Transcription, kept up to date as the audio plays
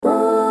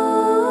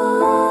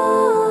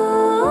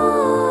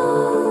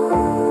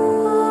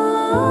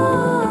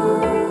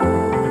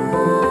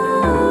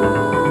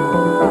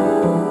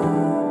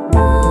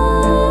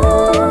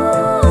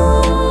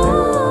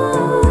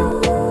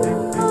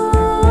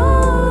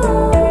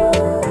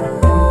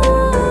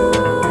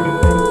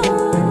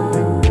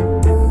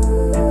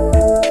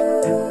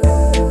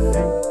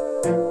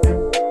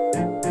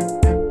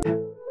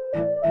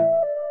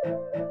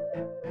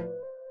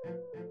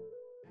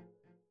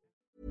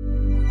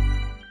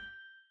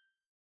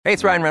Hey,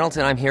 it's Ryan Reynolds,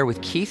 and I'm here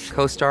with Keith,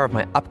 co-star of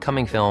my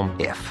upcoming film,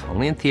 If,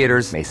 only in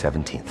theaters May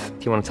 17th.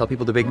 Do you want to tell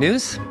people the big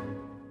news?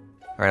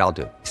 All right, I'll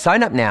do it.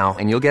 Sign up now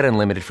and you'll get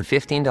unlimited for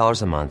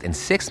 $15 a month and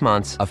 6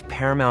 months of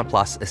Paramount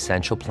Plus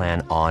Essential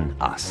Plan on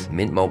us.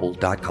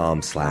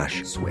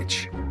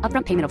 MintMobile.com/switch.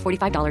 Upfront payment of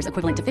 $45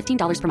 equivalent to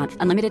 $15 per month.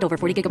 Unlimited over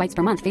 40 gigabytes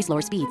per month. Face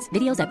lower speeds.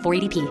 Videos at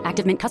 480p.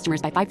 Active Mint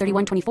customers by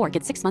 531.24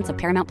 get 6 months of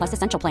Paramount Plus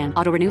Essential Plan.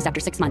 Auto renews after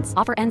 6 months.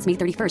 Offer ends May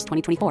 31st,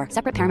 2024.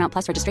 Separate Paramount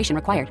Plus registration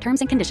required. Terms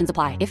and conditions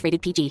apply if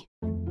rated PG.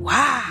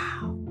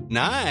 Wow.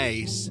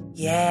 Nice.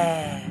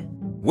 Yeah.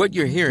 What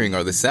you're hearing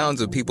are the sounds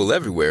of people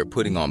everywhere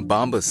putting on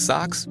Bombas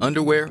socks,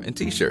 underwear, and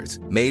T-shirts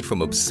made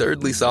from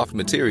absurdly soft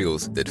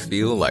materials that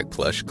feel like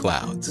plush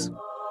clouds.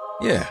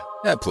 Yeah,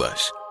 that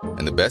plush.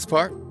 And the best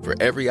part? For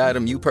every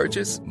item you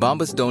purchase,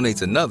 Bombas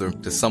donates another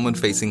to someone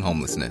facing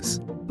homelessness.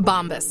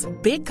 Bombas.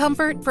 Big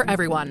comfort for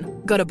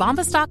everyone. Go to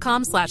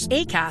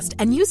bombas.com/ACAST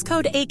and use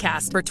code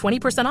ACAST for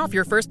 20% off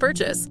your first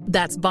purchase.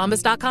 That's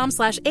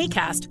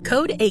bombas.com/ACAST.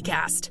 Code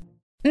ACAST.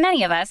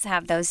 Many of us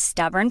have those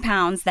stubborn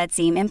pounds that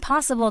seem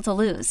impossible to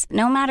lose,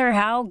 no matter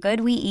how good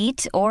we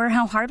eat or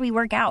how hard we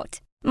work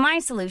out. My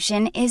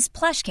solution is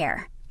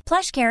PlushCare.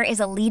 PlushCare is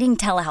a leading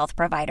telehealth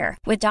provider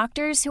with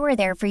doctors who are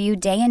there for you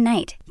day and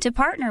night to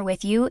partner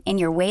with you in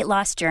your weight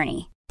loss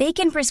journey. They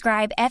can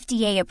prescribe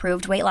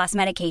FDA-approved weight loss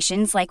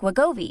medications like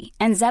Wegovy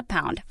and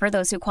Zepbound for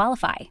those who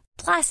qualify.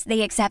 Plus,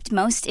 they accept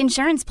most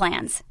insurance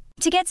plans.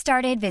 To get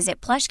started, visit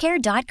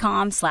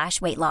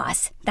plushcare.com/weight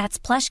loss. That's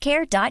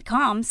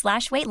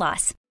plushcare.com/weight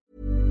loss.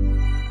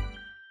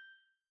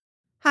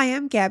 Hi,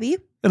 I'm Gabby.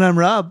 And I'm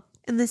Rob.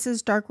 And this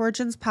is Dark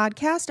Origins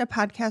Podcast, a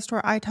podcast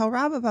where I tell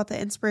Rob about the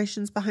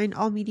inspirations behind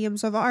all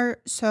mediums of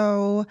art.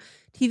 So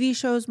TV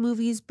shows,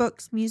 movies,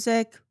 books,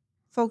 music,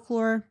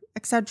 folklore,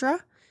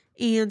 etc.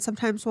 And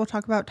sometimes we'll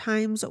talk about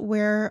times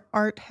where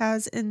art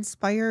has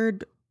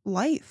inspired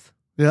life.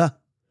 Yeah.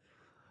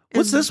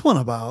 What's this one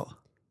about?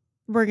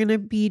 We're going to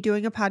be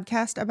doing a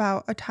podcast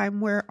about a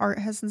time where art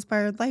has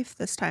inspired life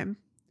this time.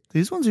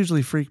 These ones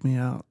usually freak me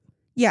out.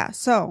 Yeah,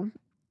 so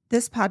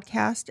this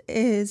podcast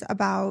is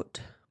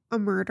about a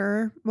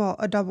murder, well,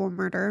 a double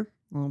murder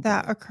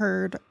that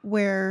occurred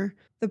where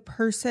the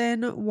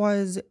person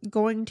was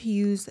going to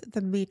use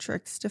the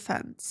Matrix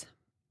defense.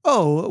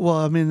 Oh, well,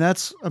 I mean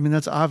that's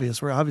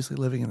obvious. We're obviously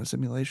living in a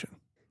simulation.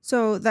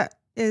 So that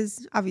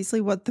is obviously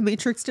what the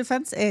Matrix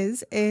defense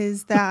is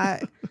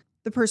that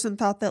the person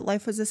thought that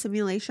life was a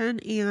simulation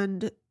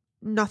and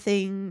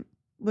nothing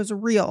was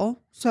real.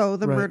 So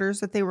the murders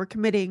that they were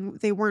committing,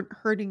 they weren't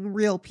hurting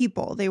real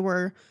people. They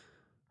were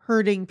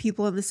hurting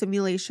people in the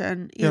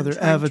simulation and their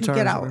trying avatars to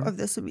get out of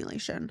the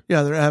simulation.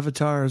 Yeah, their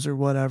avatars or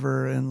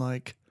whatever. And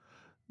like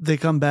they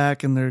come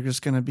back and they're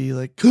just going to be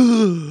like,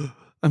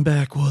 I'm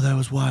back. Whoa, that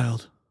was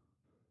wild.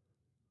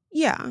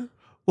 Yeah.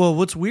 Well,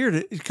 what's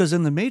weird, because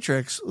in the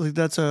Matrix, like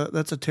that's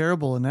a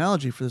terrible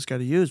analogy for this guy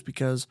to use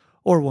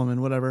or woman,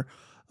 whatever.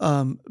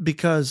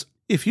 Because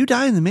if you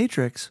die in the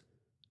Matrix,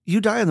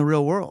 you die in the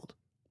real world.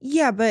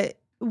 Yeah, but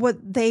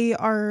what they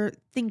are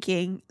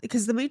thinking,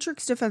 because the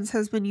Matrix defense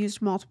has been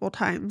used multiple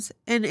times,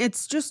 and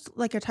it's just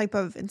like a type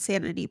of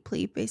insanity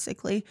plea,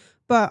 basically.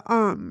 But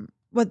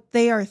what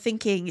they are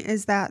thinking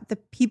is that the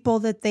people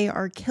that they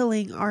are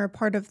killing are a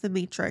part of the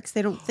Matrix.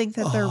 They don't think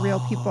that they're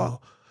real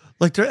people.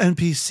 Like they're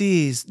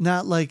NPCs,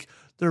 not like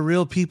they're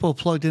real people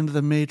plugged into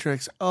the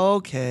Matrix.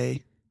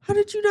 Okay. How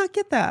did you not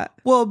get that?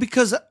 Well,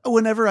 because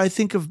whenever I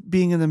think of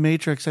being in the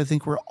Matrix, I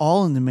think we're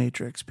all in the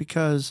Matrix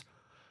because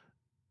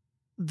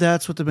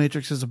that's what the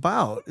Matrix is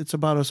about. It's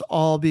about us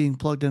all being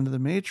plugged into the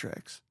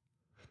Matrix.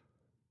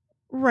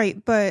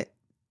 Right, but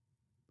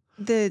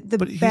the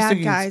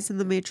bad guys in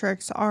the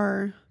Matrix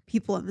are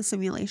people in the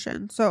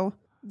simulation. So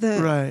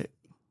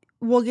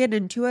we'll get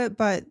into it,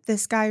 but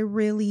this guy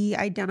really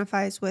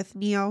identifies with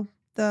Neo,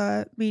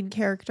 the main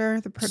character,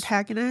 the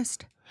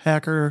protagonist.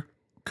 Hacker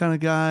kind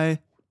of guy.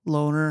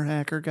 Loner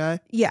hacker guy?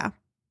 Yeah.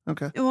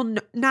 Okay. Well,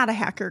 not a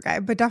hacker guy,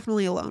 but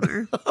definitely a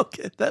loner.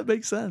 Okay, that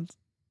makes sense.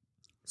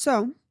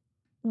 So,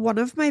 one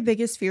of my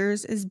biggest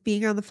fears is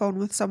being on the phone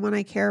with someone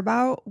I care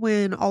about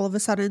when all of a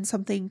sudden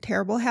something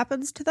terrible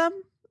happens to them,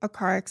 a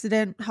car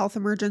accident, health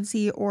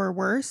emergency, or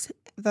worse.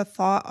 The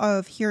thought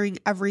of hearing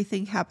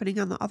everything happening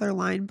on the other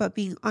line but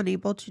being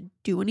unable to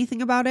do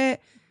anything about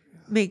it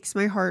makes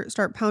my heart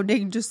start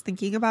pounding just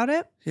thinking about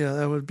it. Yeah,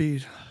 that would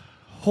be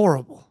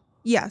horrible.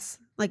 Yes.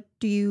 Like,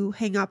 do you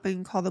hang up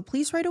and call the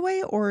police right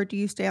away, or do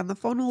you stay on the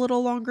phone a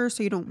little longer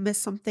so you don't miss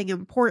something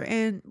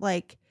important?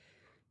 Like,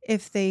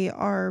 if they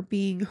are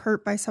being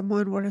hurt by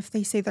someone, what if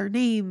they say their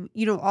name?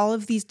 You know, all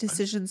of these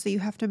decisions that you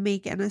have to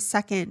make in a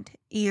second,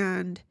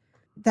 and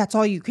that's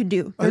all you can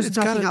do. There's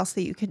nothing else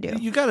that you can do.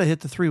 You got to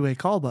hit the 3-way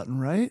call button,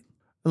 right?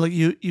 Like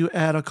you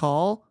add a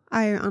call.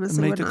 I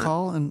honestly would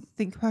not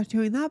think about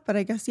doing that, but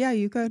I guess, yeah,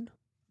 you could.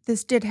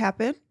 This did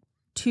happen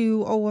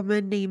to a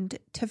woman named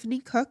Tiffany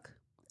Cook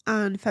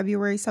on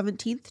February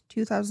 17th,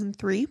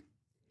 2003.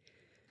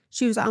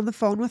 She was on the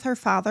phone with her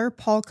father,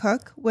 Paul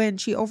Cook, when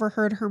she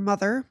overheard her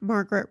mother,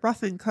 Margaret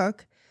Ruffin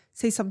Cook,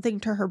 say something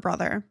to her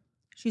brother.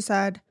 She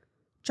said,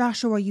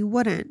 "Joshua, you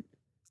wouldn't.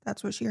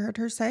 That's what she heard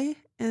her say,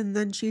 and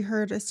then she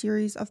heard a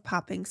series of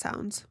popping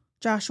sounds.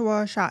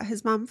 Joshua shot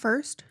his mom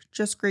first,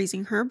 just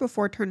grazing her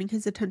before turning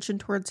his attention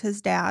towards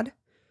his dad.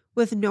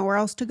 With nowhere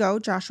else to go,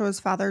 Joshua's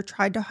father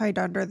tried to hide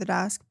under the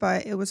desk,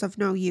 but it was of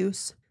no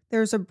use.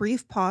 There was a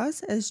brief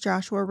pause as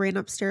Joshua ran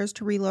upstairs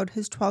to reload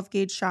his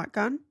 12-gauge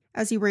shotgun.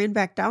 As he ran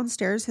back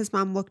downstairs, his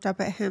mom looked up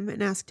at him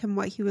and asked him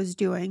what he was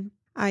doing.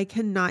 I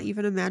cannot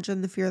even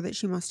imagine the fear that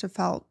she must have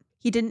felt.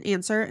 He didn't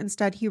answer.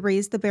 Instead, he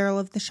raised the barrel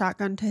of the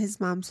shotgun to his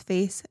mom's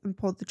face and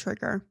pulled the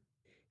trigger.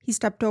 He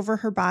stepped over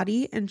her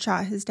body and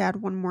shot his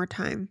dad one more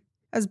time.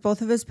 As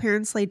both of his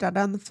parents lay dead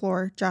on the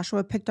floor,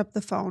 Joshua picked up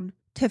the phone.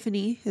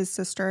 Tiffany, his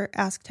sister,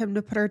 asked him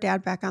to put her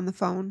dad back on the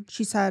phone.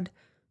 She said,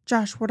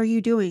 "Josh, what are you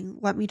doing?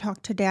 Let me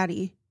talk to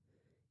Daddy."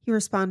 He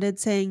responded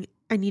saying,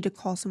 "I need to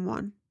call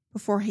someone,"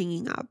 before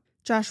hanging up.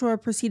 Joshua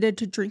proceeded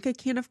to drink a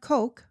can of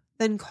Coke,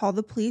 then call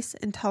the police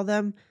and tell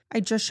them, "I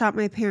just shot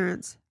my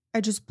parents. I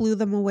just blew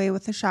them away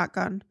with a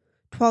shotgun.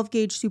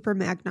 12-gauge Super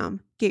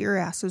Magnum. Get your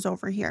asses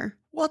over here."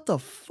 What the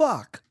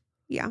fuck?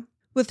 Yeah.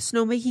 With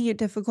snow making it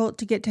difficult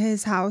to get to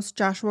his house,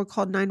 Joshua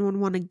called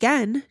 911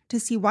 again to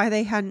see why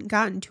they hadn't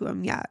gotten to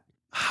him yet.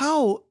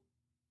 How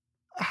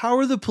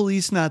are the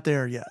police not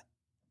there yet?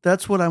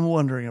 That's what I'm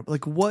wondering.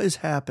 Like, what is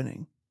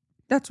happening?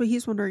 That's what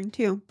he's wondering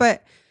too.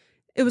 But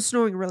it was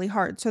snowing really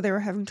hard, so they were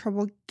having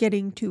trouble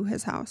getting to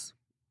his house.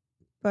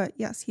 But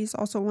yes, he's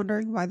also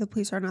wondering why the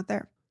police are not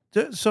there.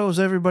 So is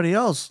everybody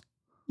else.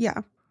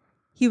 Yeah.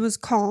 He was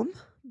calm,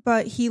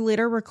 but he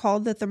later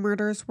recalled that the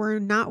murders were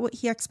not what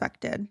he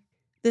expected.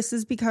 This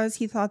is because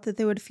he thought that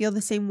they would feel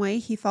the same way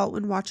he felt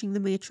when watching The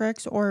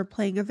Matrix or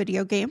playing a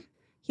video game.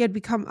 He had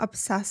become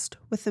obsessed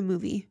with the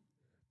movie.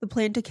 The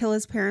plan to kill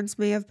his parents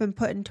may have been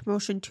put into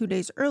motion 2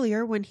 days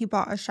earlier when he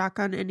bought a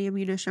shotgun and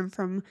ammunition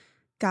from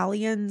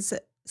Galleon's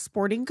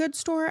sporting goods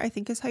store, I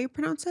think is how you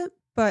pronounce it.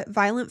 But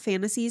violent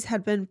fantasies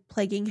had been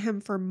plaguing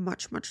him for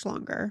much, much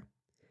longer.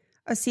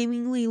 A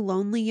seemingly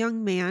lonely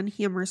young man,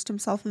 he immersed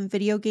himself in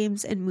video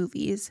games and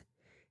movies.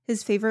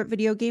 His favorite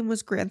video game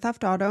was Grand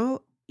Theft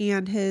Auto,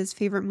 and his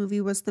favorite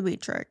movie was The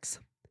Matrix.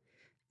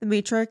 The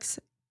Matrix,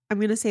 I'm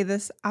going to say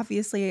this,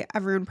 obviously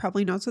everyone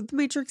probably knows what The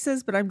Matrix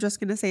is, but I'm just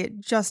going to say it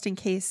just in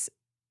case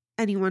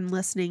anyone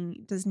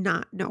listening does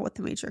not know what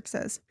The Matrix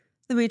is.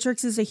 The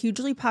Matrix is a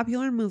hugely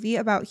popular movie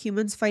about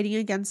humans fighting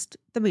against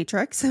the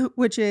Matrix,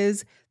 which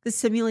is the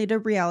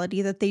simulated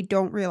reality that they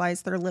don't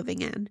realize they're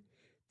living in.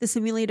 The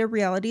simulated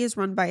reality is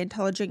run by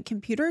intelligent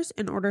computers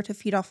in order to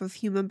feed off of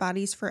human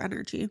bodies for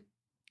energy.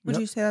 Would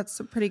you say that's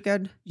a pretty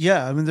good?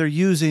 Yeah, I mean, they're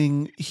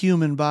using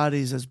human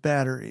bodies as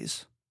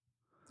batteries.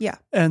 Yeah.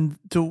 And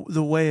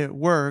the way it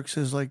works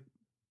is like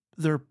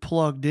they're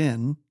plugged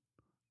in,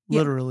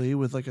 literally,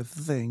 with like a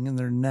thing in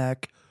their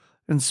neck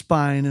and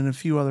spine and a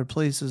few other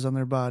places on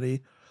their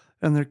body.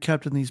 And they're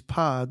kept in these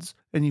pods.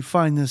 And you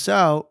find this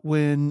out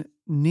when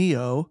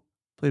Neo,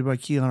 played by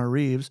Keanu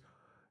Reeves,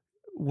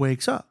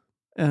 wakes up.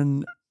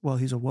 And, well,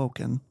 he's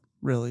awoken,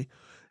 really.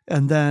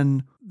 And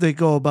then they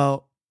go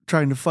about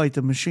trying to fight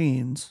the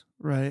machines,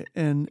 right?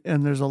 And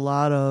there's a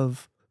lot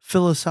of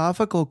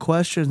philosophical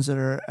questions that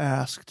are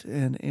asked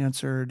and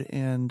answered,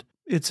 and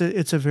it's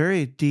a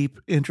very deep,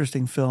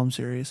 interesting film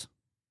series.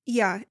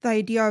 Yeah, the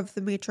idea of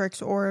the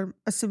Matrix or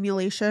a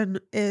simulation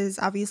is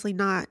obviously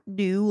not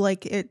new.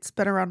 Like, it's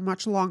been around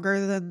much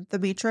longer than the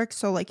Matrix.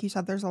 So like you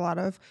said, there's a lot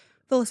of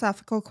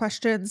philosophical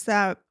questions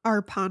that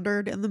are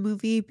pondered in the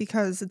movie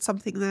because it's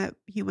something that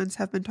humans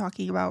have been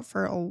talking about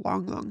for a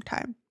long, long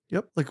time.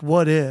 Yep. Like,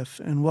 what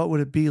if, and what would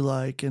it be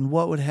like, and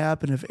what would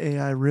happen if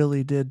AI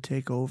really did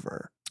take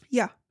over?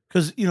 Yeah.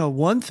 Because,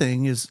 one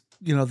thing is,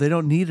 they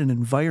don't need an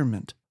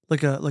environment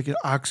like an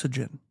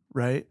oxygen,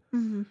 right?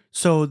 Mm-hmm.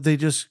 So they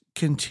just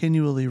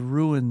continually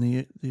ruin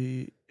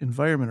the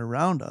environment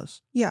around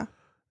us. Yeah.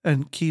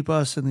 And keep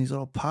us in these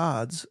little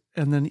pods.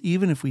 And then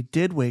even if we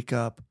did wake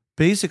up,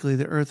 basically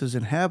the earth is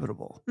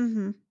inhabitable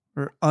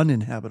or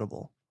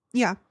uninhabitable.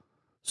 Yeah.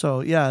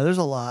 So yeah, there's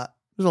a lot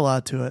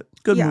to it.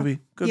 Good movie.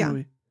 Good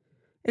movie.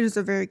 It is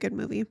a very good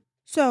movie.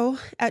 So,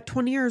 at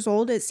 20 years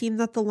old, it seemed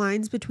that the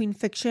lines between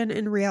fiction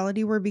and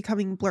reality were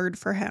becoming blurred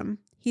for him.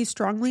 He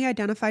strongly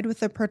identified with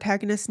the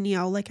protagonist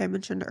Neo, like I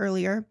mentioned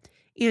earlier,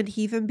 and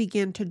he even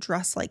began to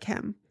dress like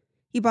him.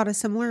 He bought a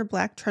similar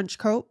black trench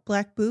coat,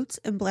 black boots,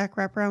 and black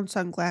wraparound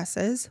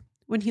sunglasses.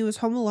 When he was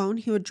home alone,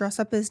 he would dress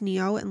up as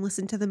Neo and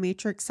listen to the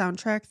Matrix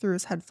soundtrack through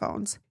his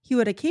headphones. He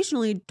would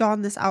occasionally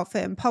don this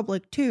outfit in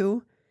public,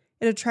 too.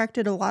 It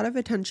attracted a lot of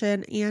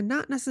attention, and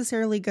not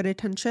necessarily good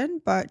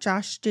attention, but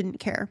Josh didn't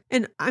care.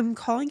 And I'm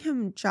calling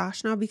him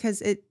Josh now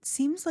because it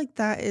seems like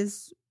that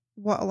is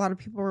what a lot of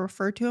people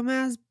refer to him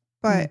as,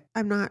 but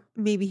I'm not,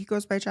 maybe he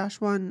goes by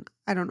Joshua, and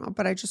I don't know,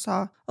 but I just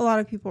saw a lot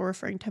of people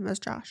referring to him as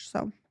Josh,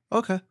 so.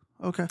 Okay.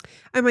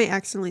 I might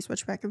accidentally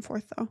switch back and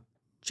forth, though.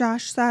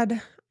 Josh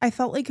said, "I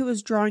felt like it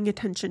was drawing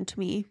attention to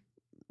me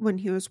when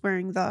he was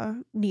wearing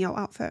the Neo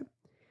outfit.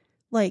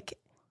 Like,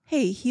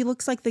 hey, he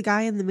looks like the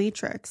guy in The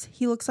Matrix.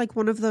 He looks like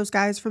one of those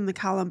guys from the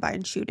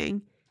Columbine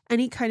shooting.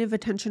 Any kind of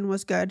attention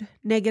was good,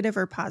 negative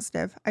or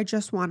positive. I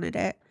just wanted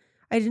it.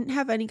 I didn't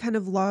have any kind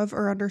of love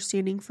or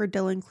understanding for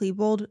Dylan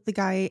Klebold, the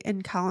guy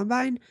in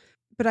Columbine,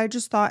 but I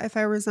just thought if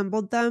I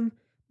resembled them,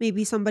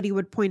 maybe somebody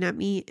would point at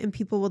me and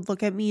people would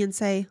look at me and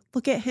say,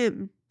 look at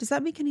him. Does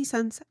that make any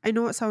sense? I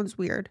know it sounds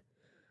weird.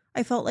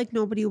 I felt like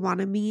nobody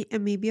wanted me,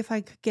 and maybe if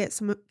I could get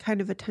some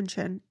kind of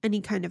attention, any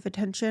kind of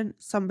attention,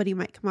 somebody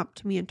might come up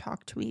to me and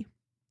talk to me.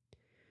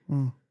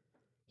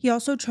 He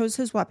also chose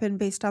his weapon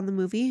based on the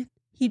movie.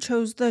 He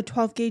chose the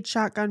 12-gauge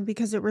shotgun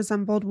because it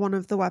resembled one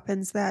of the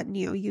weapons that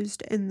Neo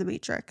used in The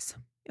Matrix.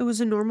 It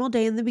was a normal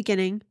day in the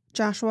beginning.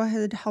 Joshua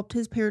had helped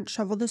his parents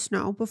shovel the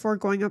snow before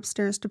going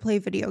upstairs to play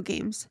video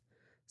games.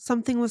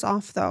 Something was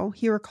off, though.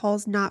 He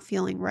recalls not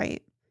feeling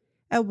right.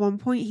 At one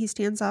point, he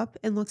stands up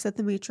and looks at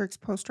the Matrix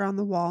poster on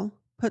the wall,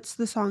 puts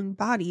the song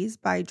Bodies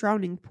by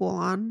Drowning Pool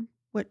on,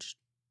 which,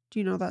 do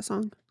you know that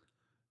song?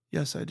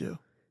 Yes, I do.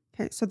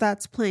 Okay, so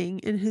that's playing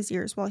in his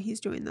ears while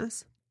he's doing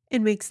this,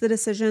 and makes the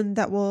decision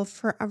that will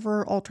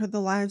forever alter the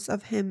lives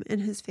of him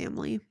and his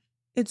family.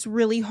 It's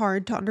really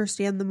hard to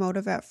understand the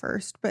motive at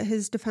first, but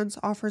his defense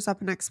offers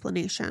up an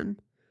explanation.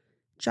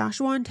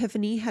 Joshua and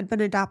Tiffany had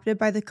been adopted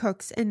by the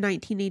Cooks in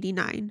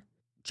 1989.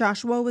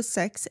 Joshua was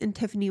 6 and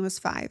Tiffany was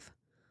 5.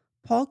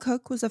 Paul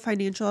Cook was a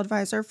financial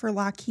advisor for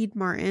Lockheed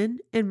Martin,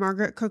 and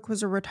Margaret Cook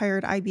was a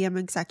retired IBM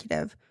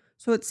executive,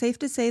 so it's safe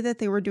to say that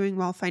they were doing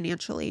well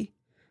financially.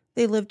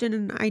 They lived in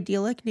an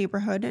idyllic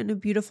neighborhood in a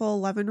beautiful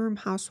 11-room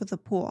house with a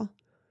pool.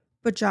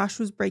 But Josh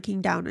was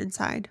breaking down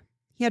inside.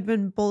 He had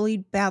been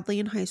bullied badly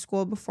in high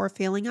school before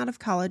failing out of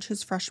college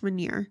his freshman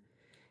year.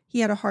 He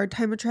had a hard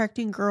time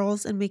attracting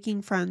girls and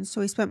making friends, so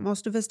he spent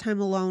most of his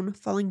time alone,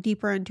 falling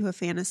deeper into a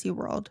fantasy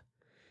world.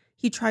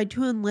 He tried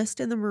to enlist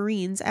in the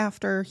Marines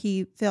after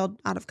he failed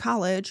out of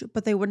college,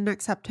 but they wouldn't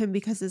accept him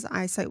because his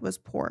eyesight was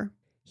poor.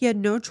 He had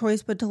no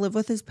choice but to live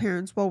with his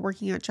parents while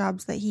working at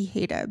jobs that he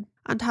hated.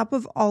 On top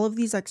of all of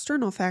these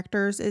external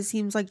factors, it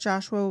seems like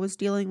Joshua was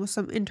dealing with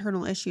some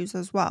internal issues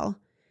as well.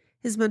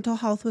 His mental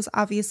health was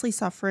obviously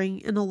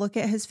suffering, and a look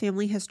at his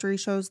family history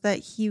shows that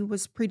he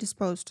was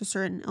predisposed to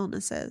certain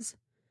illnesses.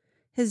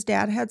 His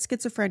dad had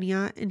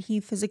schizophrenia, and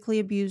he physically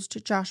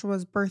abused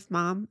Joshua's birth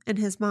mom, and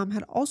his mom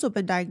had also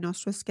been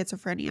diagnosed with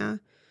schizophrenia.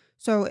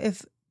 So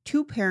if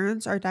 2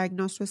 parents are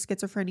diagnosed with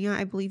schizophrenia,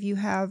 I believe you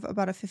have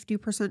about a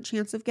 50%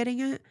 chance of getting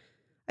it.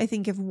 I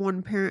think if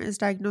 1 parent is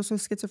diagnosed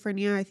with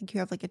schizophrenia, I think you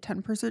have like a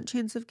 10%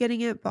 chance of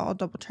getting it, but I'll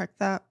double check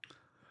that.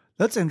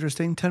 That's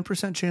interesting.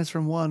 10% chance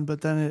from 1,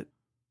 but then it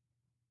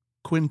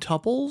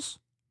quintuples?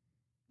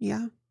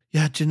 Yeah.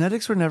 Yeah,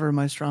 genetics were never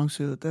my strong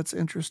suit. That's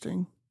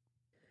interesting.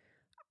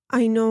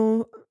 I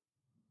know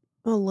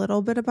a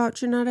little bit about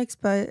genetics,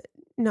 but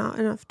not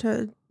enough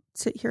to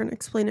sit here and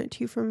explain it to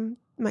you from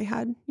my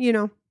head, you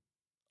know.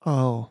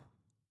 Oh.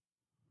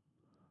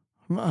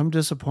 I'm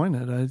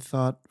disappointed. I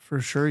thought for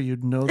sure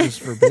you'd know this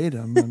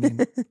verbatim. I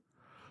mean,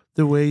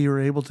 the way you were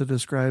able to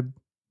describe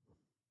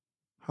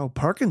how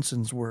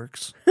Parkinson's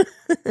works.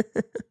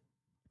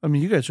 I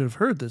mean, you guys should have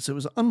heard this. It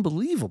was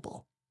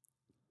unbelievable.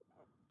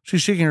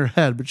 She's shaking her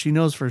head, but she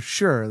knows for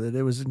sure that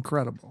it was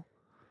incredible.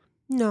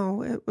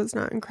 No, it was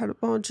not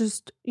incredible.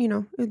 Just, you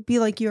know, it'd be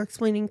like you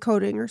explaining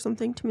coding or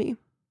something to me,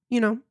 you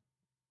know?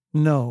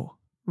 No,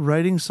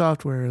 writing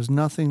software is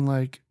nothing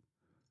like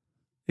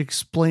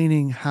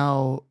explaining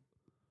how.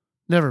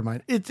 Never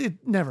mind.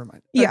 Never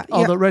mind. Yeah.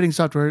 Although writing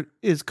software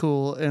is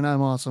cool and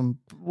I'm awesome.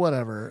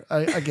 Whatever.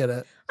 I get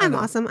it. I'm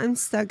awesome. I'm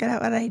so good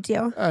at what I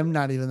do. I'm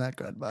not even that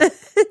good, but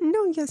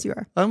no, yes, you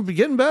are. I'm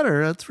getting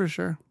better. That's for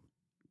sure.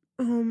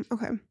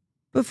 Okay.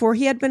 Before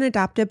he had been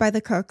adopted by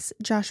the Cooks,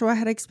 Joshua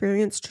had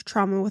experienced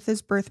trauma with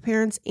his birth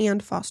parents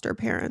and foster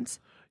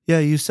parents. Yeah,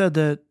 you said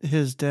that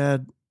his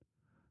dad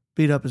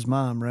beat up his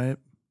mom, right?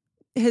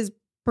 His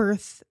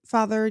birth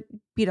father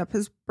beat up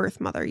his birth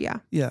mother, yeah.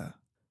 Yeah.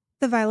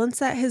 The violence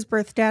that his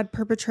birth dad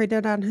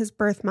perpetrated on his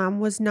birth mom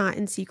was not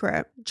in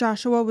secret.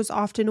 Joshua was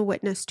often a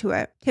witness to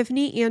it.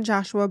 Tiffany and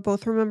Joshua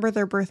both remember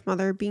their birth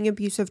mother being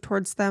abusive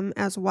towards them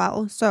as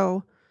well.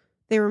 So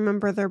they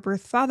remember their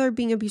birth father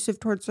being abusive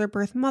towards their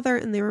birth mother,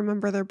 and they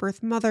remember their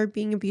birth mother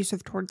being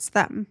abusive towards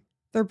them.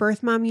 Their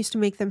birth mom used to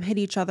make them hit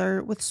each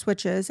other with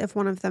switches if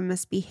one of them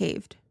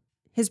misbehaved.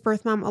 His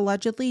birth mom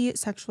allegedly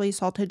sexually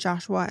assaulted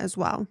Joshua as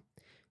well.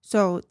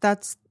 So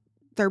that's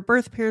their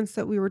birth parents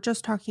that we were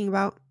just talking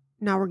about.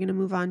 Now we're going to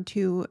move on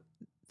to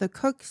the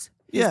Cooks,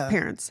 his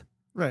parents.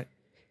 Right.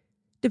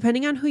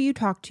 Depending on who you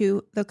talk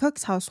to, the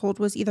Cooks household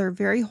was either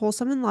very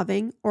wholesome and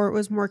loving, or it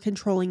was more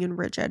controlling and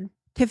rigid.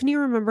 Tiffany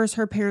remembers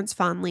her parents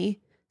fondly,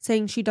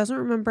 saying she doesn't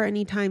remember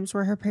any times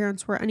where her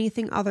parents were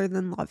anything other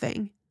than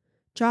loving.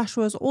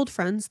 Joshua's old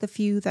friends, the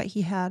few that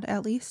he had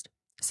at least,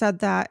 said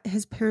that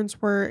his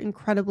parents were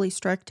incredibly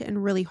strict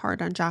and really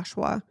hard on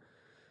Joshua.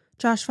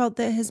 Josh felt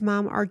that his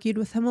mom argued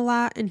with him a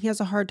lot, and he has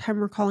a hard time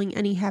recalling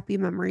any happy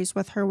memories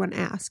with her when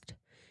asked.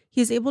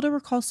 He is able to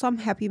recall some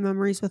happy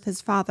memories with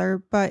his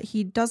father, but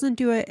he doesn't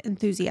do it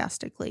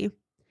enthusiastically.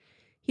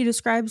 He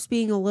describes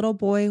being a little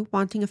boy,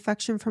 wanting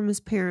affection from his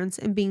parents,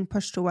 and being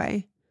pushed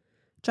away.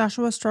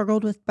 Joshua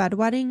struggled with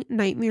bedwetting,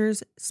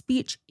 nightmares,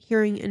 speech,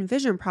 hearing, and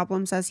vision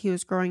problems as he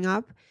was growing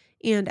up,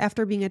 And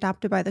after being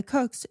adopted by the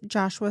Cooks,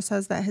 Joshua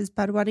says that his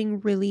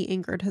bedwetting really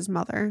angered his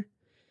mother.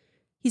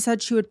 He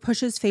said she would push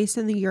his face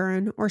in the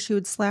urine or she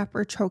would slap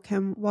or choke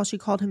him while she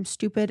called him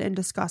stupid and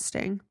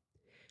disgusting.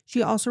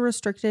 She also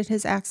restricted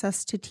his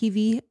access to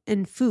TV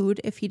and food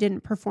if he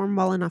didn't perform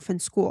well enough in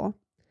school.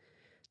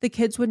 The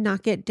kids would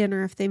not get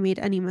dinner if they made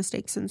any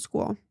mistakes in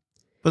school.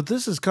 But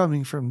this is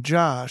coming from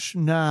Josh,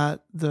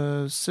 not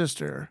the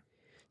sister.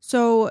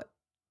 So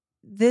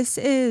this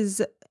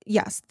is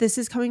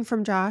coming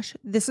from Josh.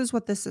 This is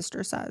what the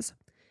sister says.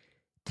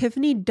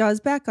 Tiffany does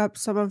back up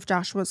some of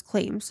Joshua's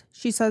claims.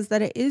 She says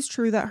that it is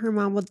true that her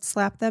mom would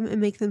slap them and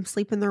make them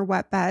sleep in their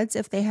wet beds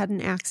if they had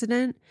an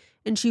accident,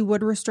 and she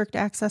would restrict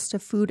access to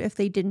food if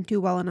they didn't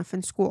do well enough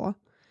in school.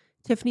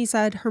 Tiffany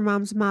said her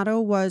mom's motto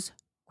was,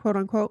 quote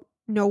unquote,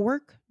 no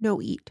work,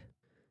 no eat.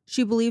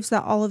 She believes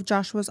that all of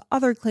Joshua's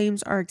other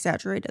claims are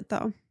exaggerated,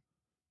 though.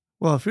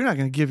 Well, if you're not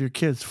going to give your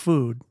kids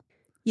food,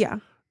 yeah,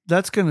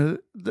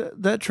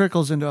 that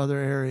trickles into other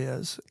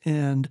areas,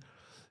 and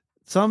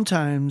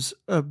sometimes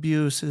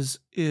abuse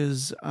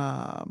is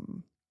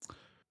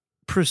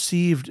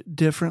perceived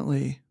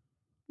differently.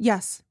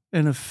 Yes,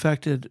 and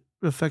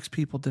affects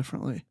people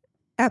differently.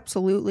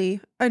 Absolutely,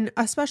 and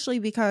especially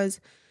because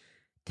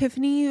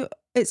Tiffany,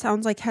 it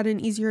sounds like, had an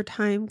easier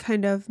time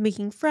kind of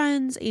making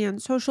friends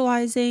and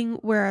socializing,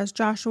 whereas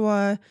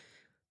Joshua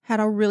had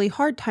a really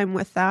hard time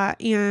with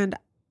that. And,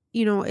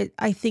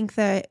 I think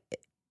that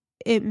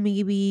it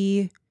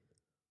did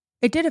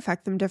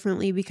affect them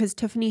differently because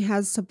Tiffany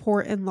has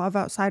support and love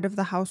outside of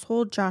the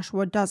household.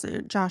 Joshua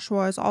doesn't.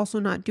 Joshua is also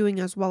not doing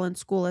as well in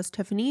school as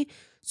Tiffany.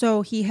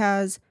 So he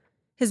has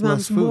his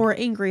mom's more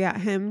angry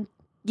at him.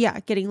 Yeah,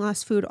 getting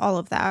less food, all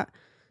of that.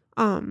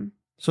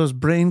 So his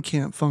brain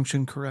can't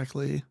function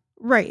correctly.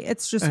 Right.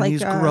 It's just and like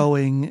he's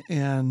growing,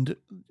 and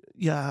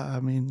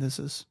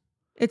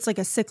it's like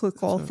a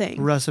cyclical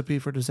thing. Recipe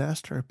for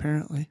disaster,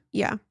 apparently.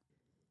 Yeah.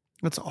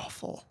 That's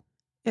awful.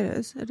 It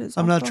is.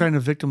 I'm not trying to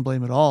victim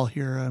blame at all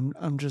here.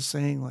 I'm just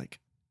saying, like,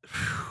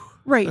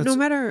 right. No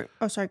matter.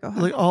 Oh, sorry. Go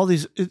ahead. Like all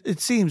these, it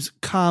seems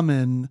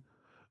common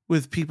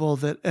with people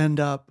that end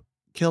up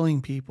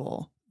killing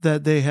people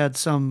that they had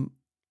some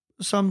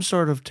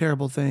sort of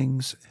terrible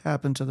things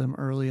happen to them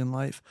early in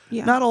life.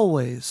 Yeah. Not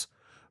always,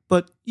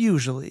 but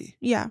usually.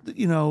 Yeah.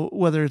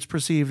 Whether it's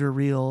perceived or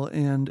real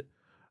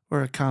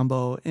or a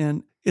combo.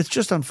 And it's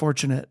just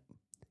unfortunate.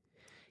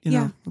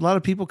 A lot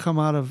of people come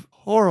out of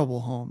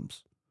horrible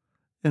homes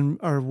and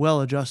are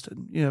well adjusted.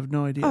 You have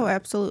no idea. Oh,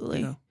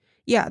 absolutely.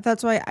 Yeah.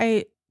 That's why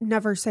I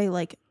never say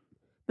like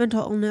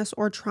mental illness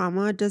or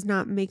trauma does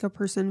not make a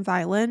person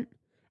violent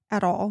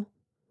at all.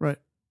 Right.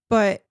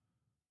 But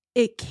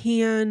it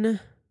can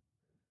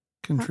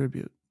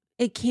contribute.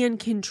 It can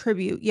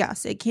contribute.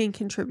 Yes, it can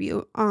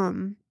contribute.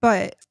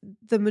 But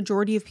the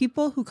majority of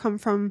people who come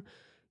from,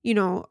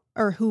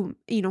 or who,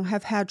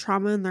 have had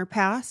trauma in their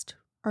past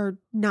are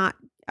not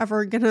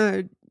ever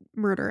gonna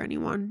murder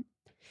anyone.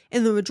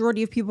 And the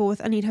majority of people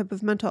with any type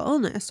of mental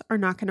illness are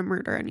not gonna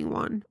murder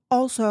anyone.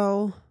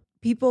 Also,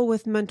 people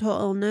with mental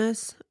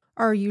illness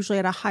are usually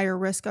at a higher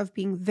risk of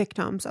being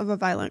victims of a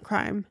violent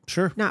crime.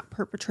 Sure. Not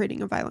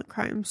perpetrating a violent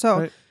crime.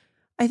 So right.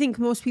 I think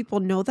most people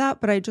know that,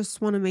 but I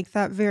just want to make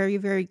that very,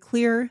 very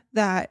clear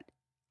that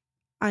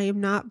I am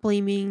not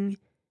blaming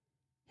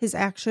his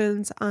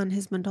actions on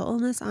his mental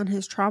illness, on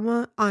his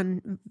trauma,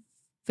 on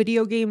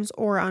video games,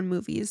 or on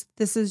movies.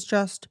 This is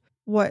just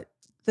what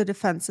the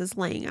defense is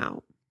laying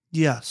out.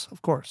 Yes,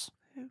 of course.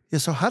 Yeah,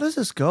 so how does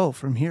this go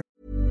from here?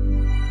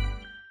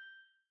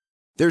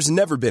 There's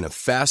never been a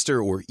faster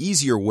or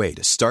easier way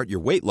to start your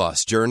weight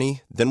loss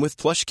journey than with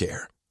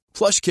PlushCare.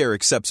 PlushCare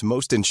accepts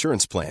most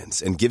insurance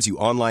plans and gives you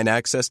online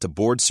access to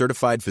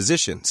board-certified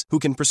physicians who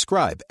can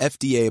prescribe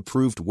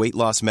FDA-approved weight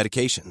loss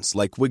medications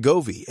like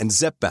Wegovy and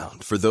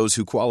Zepbound for those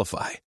who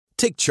qualify.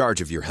 Take charge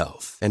of your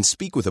health and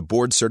speak with a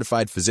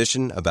board-certified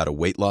physician about a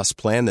weight loss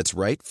plan that's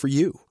right for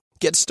you.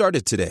 Get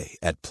started today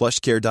at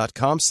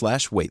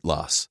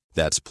plushcare.com/weightloss.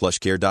 That's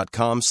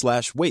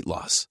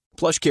plushcare.com/weightloss.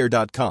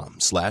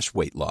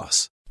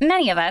 plushcare.com/weightloss.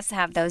 Many of us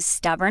have those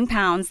stubborn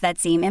pounds that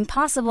seem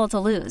impossible to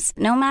lose,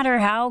 no matter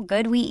how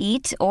good we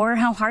eat or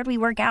how hard we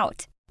work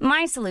out.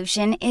 My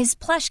solution is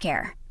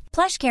PlushCare.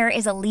 PlushCare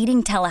is a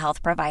leading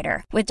telehealth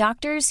provider with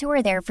doctors who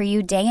are there for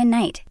you day and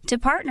night to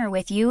partner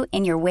with you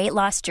in your weight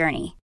loss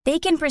journey. They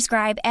can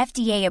prescribe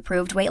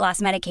FDA-approved weight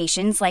loss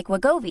medications like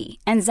Wegovy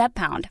and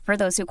Zepbound for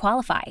those who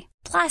qualify.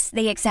 Plus,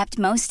 they accept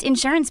most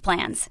insurance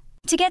plans.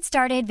 To get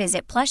started,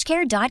 visit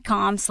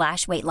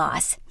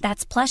plushcare.com/weightloss.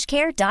 That's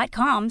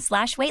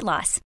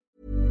plushcare.com/weightloss.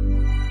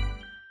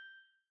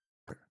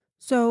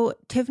 So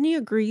Tiffany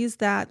agrees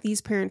that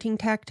these parenting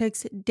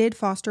tactics did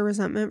foster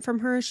resentment from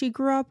her as she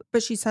grew up,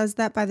 but she says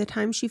that by the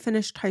time she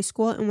finished high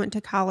school and went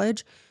to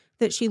college,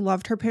 that she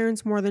loved her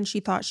parents more than she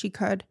thought she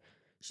could.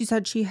 She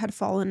said she had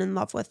fallen in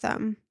love with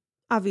them.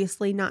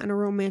 Obviously not in a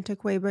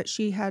romantic way, but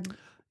she had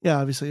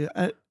obviously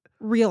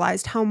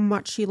realized how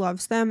much she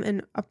loves them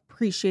and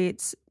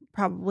appreciates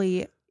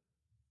probably,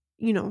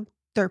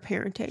 their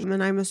parenting.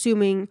 And I'm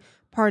assuming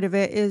part of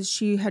it is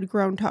she had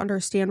grown to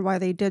understand why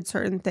they did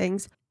certain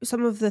things.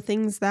 Some of the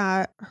things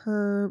that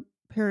her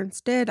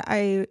parents did,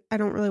 I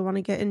don't really want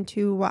to get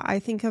into what I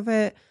think of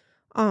it.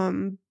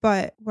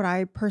 But would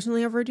I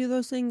personally ever do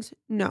those things?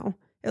 No.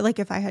 Like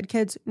if I had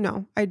kids,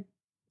 no.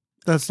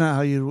 That's not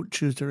how you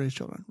choose to raise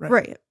children, right?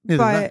 Right.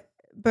 Neither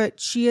But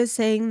she is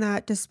saying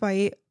that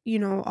despite,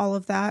 all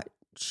of that,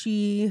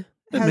 she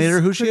has made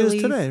her who she is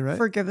clearly today, right?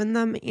 forgiven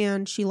them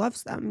and she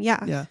loves them.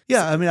 Yeah. Yeah.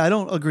 Yeah. I mean, I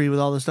don't agree with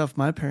all the stuff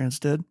my parents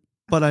did,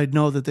 but I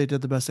know that they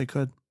did the best they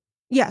could.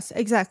 Yes,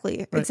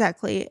 exactly. Right.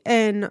 Exactly.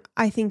 And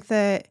I think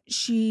that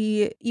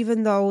she,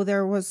 even though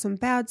there was some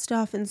bad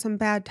stuff and some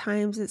bad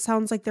times, it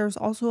sounds like there's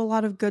also a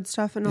lot of good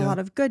stuff and a lot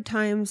of good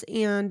times.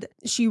 And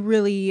she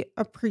really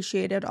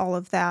appreciated all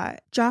of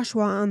that.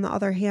 Joshua, on the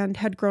other hand,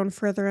 had grown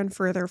further and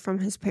further from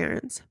his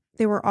parents.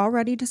 They were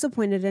already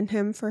disappointed in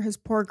him for his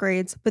poor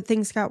grades, but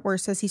things got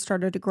worse as he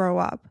started to grow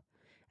up.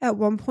 At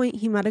one point,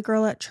 he met a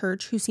girl at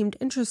church who seemed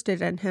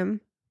interested in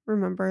him.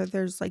 Remember,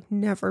 there's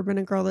never been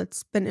a girl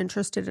that's been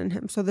interested in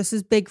him. So this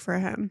is big for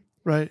him.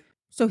 Right.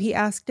 So he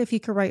asked if he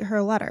could write her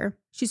a letter.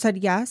 She said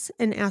yes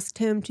and asked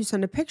him to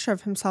send a picture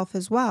of himself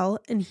as well.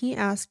 And he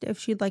asked if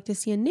she'd like to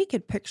see a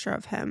naked picture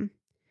of him.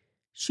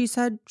 She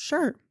said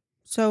sure.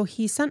 So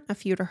he sent a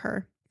few to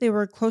her. They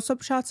were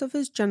close-up shots of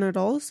his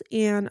genitals,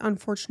 and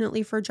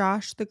unfortunately for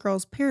Josh, the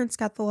girl's parents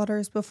got the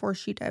letters before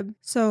she did.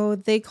 So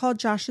they called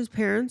Josh's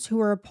parents, who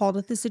were appalled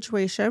at the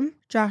situation.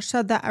 Josh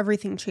said that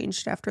everything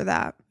changed after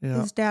that. Yeah.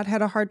 His dad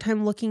had a hard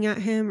time looking at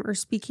him or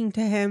speaking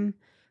to him,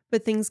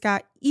 but things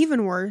got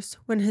even worse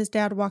when his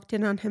dad walked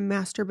in on him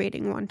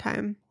masturbating one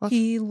time. What?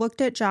 He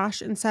looked at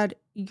Josh and said,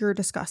 "You're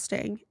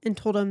disgusting," and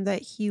told him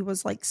that he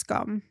was like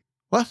scum.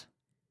 What?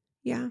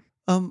 Yeah.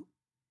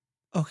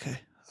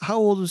 Okay. How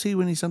old was he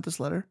when he sent this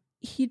letter?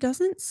 He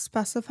doesn't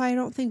specify, I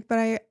don't think, but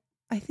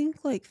I think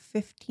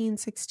 15,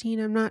 16.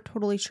 I'm not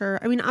totally sure.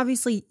 I mean,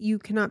 obviously you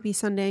cannot be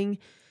sending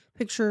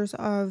pictures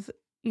of,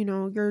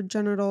 your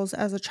genitals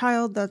as a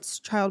child. That's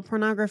child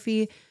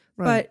pornography.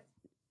 Right. But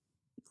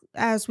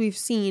as we've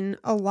seen,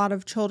 a lot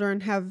of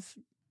children have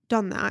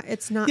done that.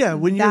 It's not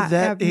when you're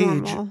that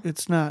abnormal. age,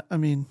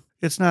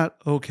 it's not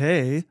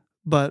okay,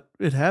 but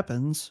it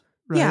happens,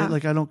 right? Yeah.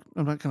 I'm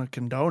not going to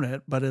condone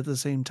it, but at the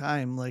same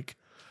time,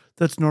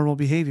 that's normal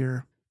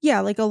behavior.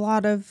 Yeah, a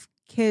lot of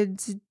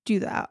kids do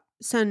that.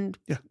 Send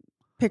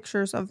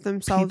pictures of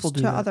themselves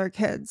to that. other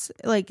kids.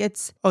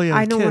 It's. Oh yeah,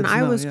 I know when kids,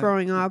 I was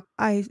growing up,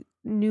 I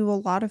knew a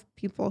lot of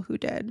people who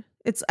did.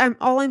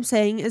 All I'm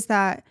saying is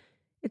that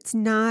it's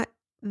not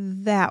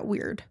that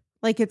weird.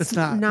 It's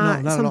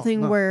not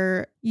something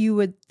where you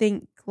would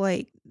think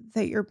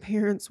that your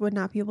parents would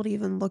not be able to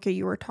even look at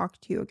you or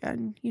talk to you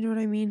again. You know what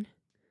I mean?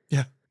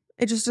 Yeah.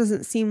 It just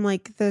doesn't seem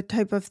like the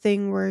type of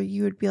thing where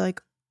you would be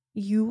like,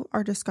 you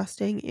are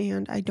disgusting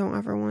and I don't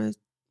ever want to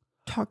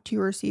talk to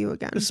you or see you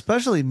again.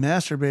 Especially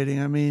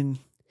masturbating. I mean,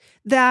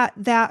 that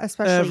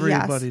especially,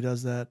 everybody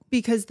does that.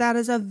 Because that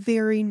is a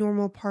very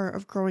normal part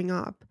of growing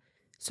up.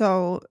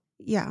 So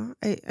yeah,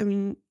 I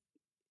mean,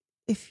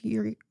 if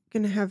you're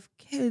going to have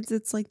kids,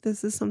 it's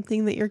this is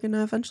something that you're going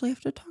to eventually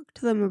have to talk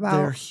to them about.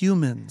 They're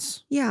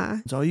humans. Yeah.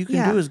 So all you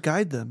can do is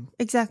guide them.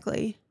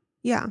 Exactly.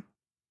 Yeah.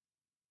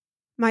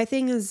 My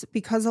thing is,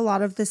 because a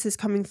lot of this is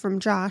coming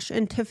from Josh,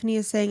 and Tiffany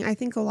is saying, I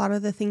think a lot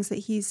of the things that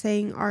he's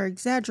saying are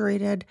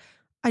exaggerated.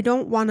 I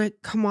don't want to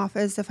come off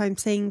as if I'm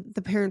saying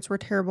the parents were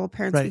terrible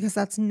parents, right, because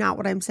that's not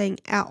what I'm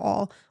saying at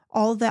all.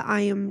 All that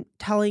I am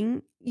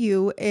telling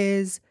you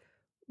is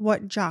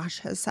what Josh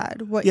has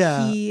said, what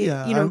he,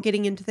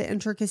 getting into the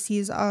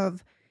intricacies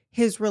of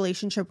his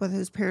relationship with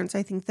his parents.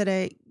 I think that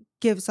it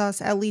gives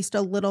us at least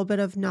a little bit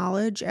of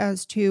knowledge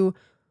as to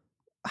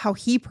how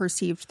he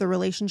perceived the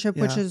relationship,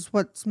 which is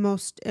what's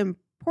most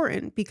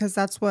important, because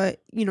that's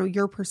what,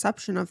 your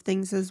perception of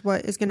things is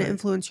what is going to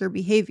influence your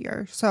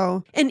behavior.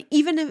 So, and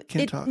even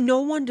if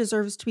no one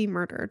deserves to be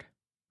murdered.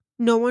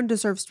 No one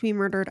deserves to be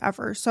murdered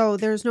ever. So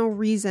there's no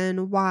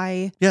reason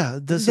why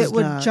that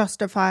would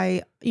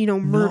justify,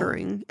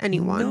 murdering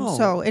anyone. No.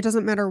 So it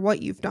doesn't matter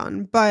what you've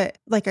done. But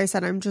like I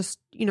said, I'm just,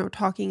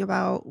 talking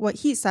about what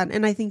he said.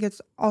 And I think it's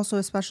also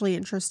especially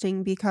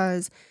interesting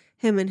because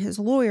him and his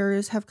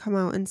lawyers have come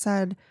out and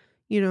said,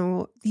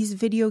 these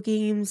video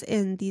games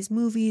and these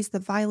movies, the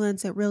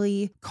violence, it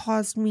really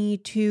caused me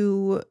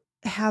to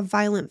have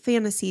violent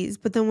fantasies.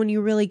 But then when you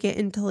really get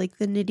into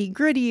the nitty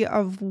gritty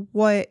of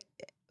what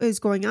is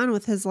going on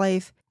with his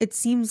life, it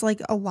seems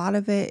like a lot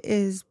of it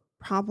is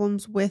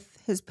problems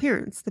with his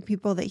parents, the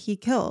people that he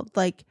killed.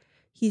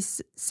 He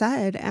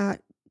said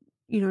at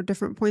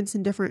different points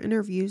in different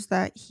interviews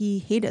that he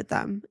hated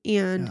them,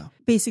 and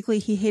basically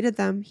he hated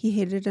them, he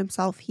hated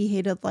himself, he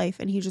hated life,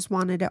 and he just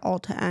wanted it all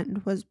to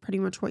end, was pretty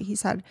much what he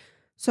said.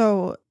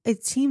 So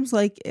it seems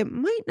like it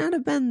might not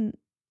have been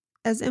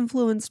as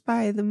influenced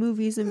by the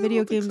movies and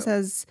video games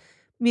as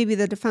maybe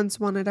the defense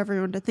wanted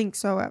everyone to think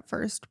so at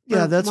first.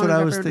 Yeah, that's what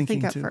I was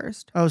thinking at too.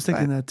 First. I was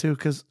thinking that too,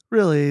 because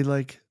really,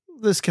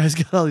 this guy's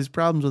got all these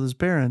problems with his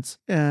parents,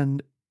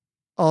 and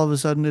all of a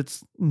sudden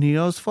it's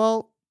Neo's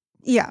fault.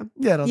 Yeah.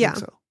 Yeah, I don't think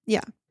so.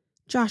 Yeah.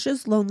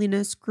 Josh's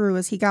loneliness grew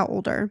as he got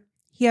older.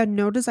 He had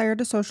no desire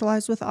to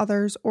socialize with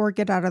others or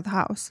get out of the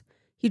house.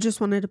 He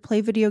just wanted to play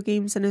video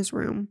games in his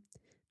room.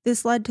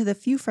 This led to the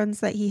few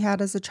friends that he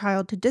had as a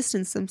child to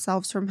distance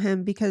themselves from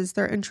him because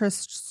their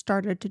interests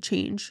started to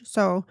change.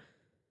 So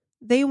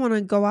they want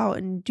to go out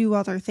and do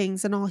other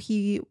things, and all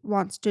he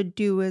wants to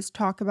do is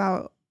talk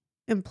about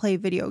and play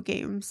video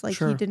games. Like,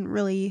 Sure.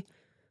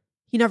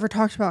 he never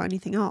talked about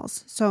anything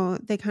else. So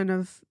they kind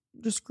of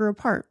just grew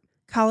apart.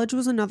 College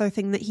was another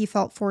thing that he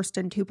felt forced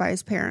into by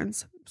his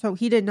parents. So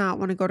he did not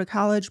want to go to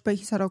college, but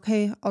he said,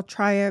 okay, I'll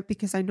try it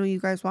because I know you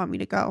guys want me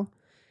to go.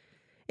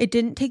 It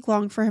didn't take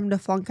long for him to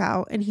flunk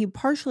out, and he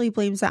partially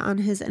blames it on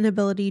his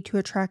inability to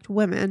attract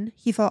women.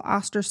 He felt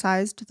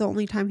ostracized the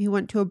only time he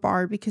went to a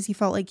bar because he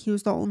felt like he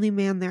was the only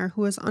man there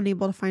who was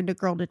unable to find a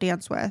girl to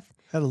dance with.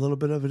 Had a little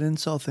bit of an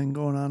incel thing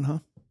going on, huh?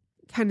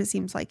 Kind of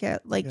seems like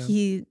it. Like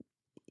Yeah.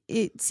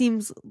 it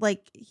seems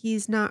like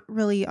he's not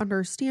really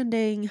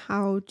understanding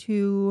how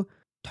to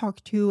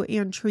talk to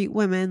and treat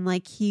women.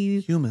 Like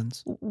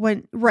Humans.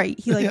 went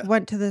Yeah.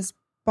 went to this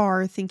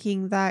bar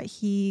thinking that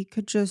he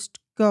could just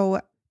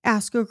go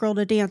ask a girl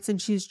to dance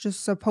and she's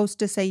just supposed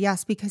to say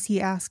yes because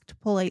he asked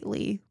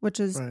politely, which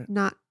is Right.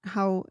 not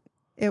how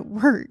it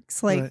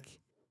works. Like Right.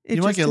 it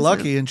You might just get isn't.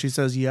 lucky and she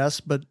says yes,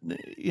 but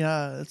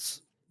yeah,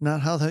 it's not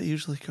how that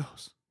usually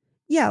goes.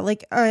 Yeah,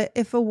 like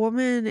if a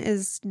woman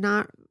is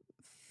not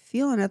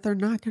feeling it, they're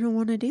not going to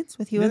want to dance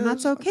with you, and Yeah,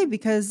 that's that's okay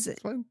because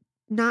It's fine.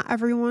 not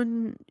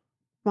everyone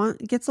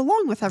gets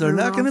along with everyone.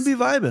 They're not going to else.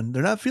 be vibing.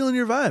 They're not feeling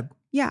your vibe.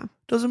 Yeah,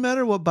 Doesn't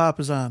matter what bop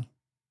is on.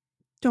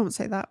 don't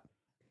say that.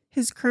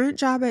 His current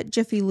job at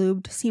Jiffy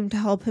Lube seemed to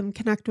help him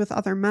connect with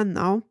other men,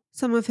 though.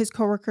 Some of his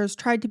coworkers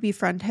tried to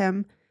befriend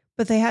him,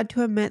 but they had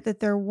to admit that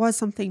there was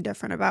something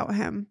different about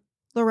him.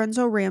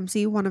 Lorenzo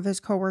Ramsey, one of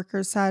his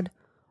coworkers, said,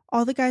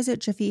 all the guys at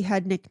Jiffy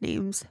had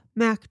nicknames,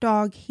 Mac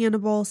Dog,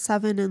 Hannibal,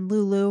 Seven, and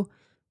Lulu,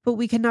 but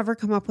we could never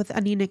come up with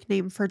any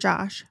nickname for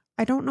Josh.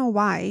 I don't know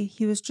why,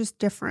 he was just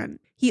different.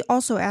 He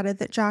also added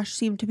that Josh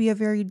seemed to be a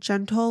very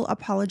gentle,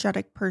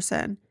 apologetic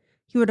person.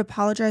 He would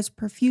apologize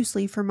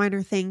profusely for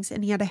minor things,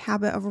 and he had a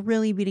habit of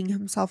really beating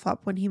himself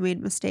up when he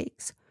made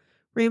mistakes.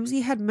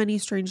 Ramsey had many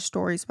strange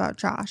stories about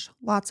Josh.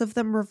 Lots of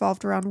them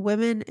revolved around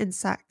women and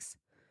sex.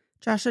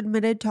 Josh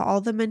admitted to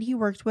all the men he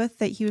worked with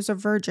that he was a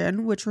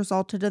virgin, which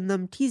resulted in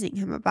them teasing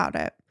him about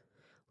it.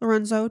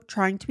 Lorenzo,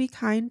 trying to be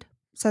kind,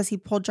 says he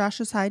pulled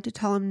Josh aside to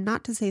tell him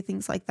not to say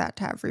things like that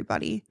to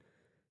everybody.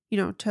 You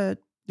know, to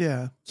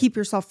Yeah. keep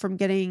yourself from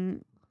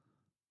getting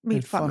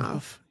made fun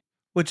of.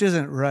 Which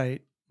isn't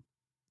right.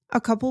 A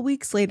couple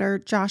weeks later,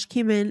 Josh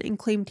came in and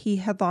claimed he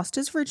had lost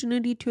his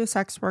virginity to a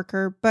sex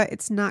worker, but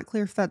it's not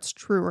clear if that's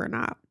true or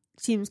not.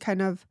 Seems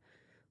kind of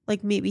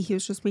like maybe he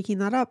was just making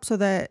that up so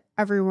that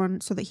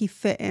he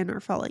fit in or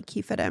felt like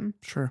he fit in.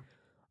 Sure.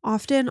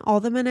 Often, all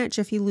the men at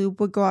Jiffy Lube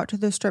would go out to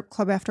the strip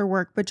club after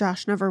work, but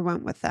Josh never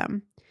went with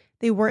them.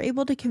 They were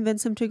able to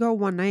convince him to go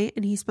one night,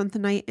 and he spent the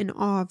night in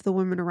awe of the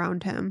women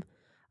around him.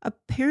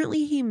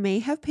 Apparently, he may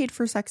have paid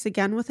for sex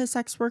again with a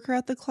sex worker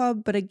at the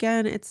club, but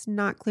again, it's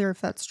not clear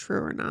if that's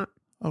true or not.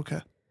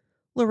 Okay.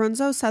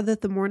 Lorenzo said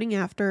that the morning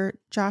after,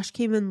 Josh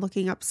came in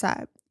looking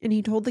upset, and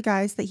he told the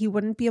guys that he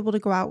wouldn't be able to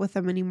go out with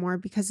them anymore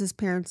because his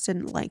parents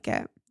didn't like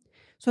it.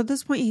 So at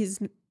this point, he's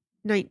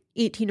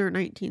 18 or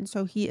 19,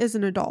 so he is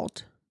an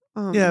adult.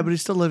 Yeah, but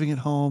he's still living at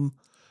home.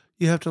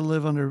 You have to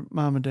live under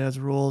mom and dad's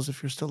rules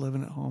if you're still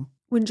living at home.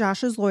 When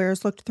Josh's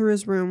lawyers looked through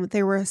his room,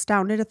 they were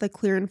astounded at the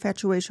clear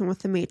infatuation with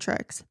the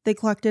Matrix. They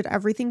collected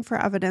everything for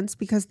evidence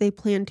because they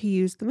planned to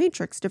use the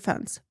Matrix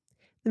defense.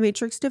 The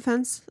Matrix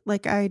defense,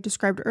 like I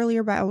described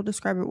earlier, but I will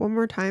describe it one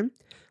more time,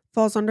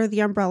 falls under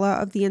the umbrella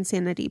of the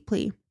insanity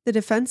plea. The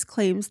defense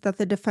claims that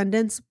the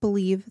defendants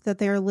believe that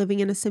they are living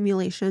in a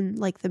simulation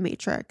like the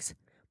Matrix.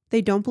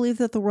 They don't believe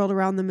that the world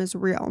around them is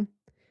real.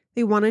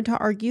 They wanted to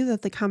argue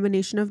that the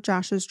combination of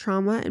Josh's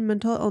trauma and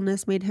mental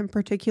illness made him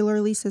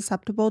particularly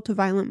susceptible to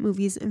violent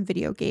movies and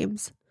video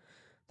games.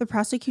 The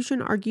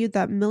prosecution argued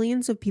that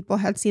millions of people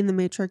had seen The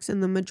Matrix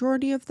and the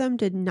majority of them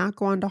did not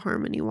go on to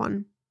harm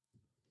anyone.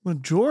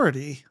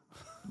 Majority?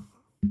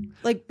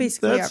 Like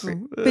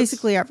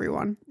basically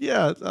everyone.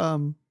 Yeah.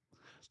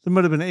 There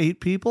might have been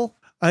 8 people.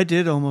 I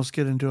did almost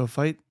get into a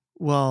fight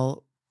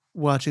while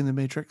watching The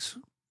Matrix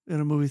in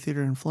a movie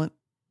theater in Flint.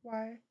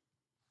 Why?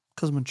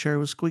 Because my chair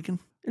was squeaking.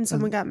 And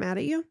someone got mad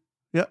at you?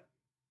 Yep.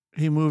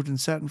 He moved and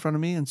sat in front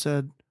of me and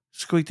said,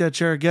 squeak that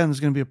chair again, there's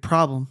going to be a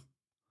problem.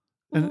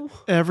 And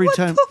every what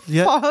time,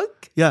 the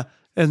fuck? Yeah.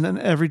 And then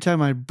every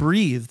time I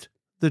breathed,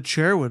 the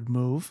chair would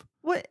move.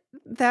 What?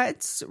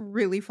 That's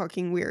really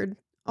fucking weird.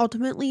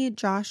 Ultimately,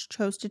 Josh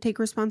chose to take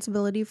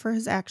responsibility for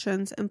his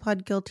actions and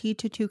pled guilty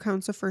to 2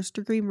 counts of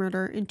first-degree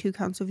murder and 2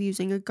 counts of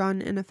using a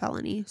gun in a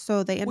felony.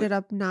 So they ended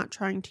up not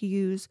trying to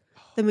use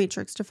the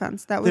Matrix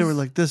defense. They were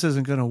like, this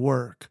isn't going to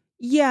work.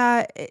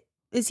 Yeah,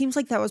 it seems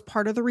like that was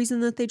part of the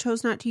reason that they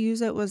chose not to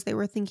use it, was they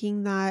were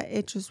thinking that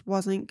it just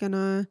wasn't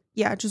gonna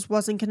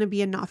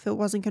be enough. It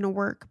wasn't gonna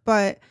work.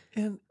 But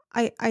And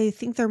I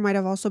think there might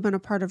have also been a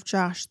part of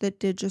Josh that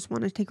did just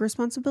want to take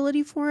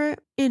responsibility for it.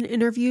 In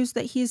interviews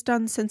that he's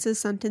done since his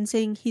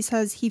sentencing, he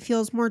says he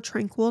feels more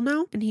tranquil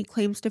now, and he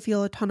claims to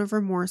feel a ton of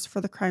remorse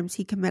for the crimes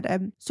he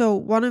committed. So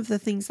one of the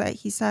things that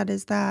he said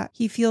is that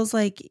he feels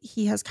like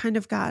he has kind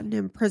of gotten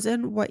in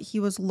prison what he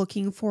was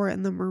looking for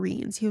in the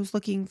Marines. He was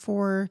looking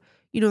for,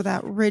 you know,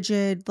 that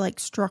rigid like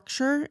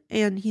structure,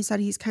 and he said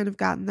he's kind of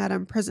gotten that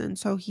in prison.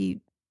 So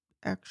he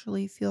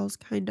actually feels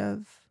kind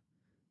of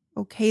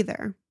okay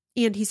there.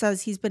 And he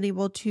says he's been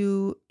able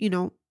to, you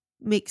know,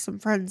 make some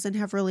friends and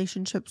have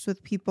relationships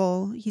with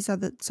people. He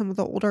said that some of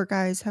the older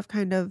guys have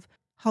kind of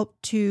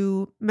helped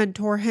to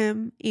mentor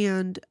him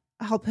and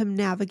help him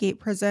navigate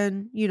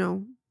prison, you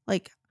know,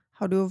 like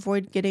how to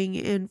avoid getting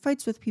in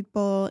fights with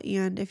people.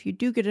 And if you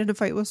do get in a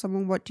fight with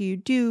someone, what do you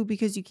do?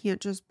 Because you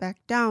can't just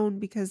back down,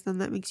 because then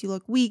that makes you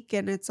look weak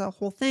and it's a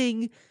whole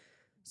thing.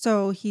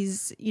 So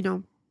he's, you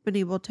know, been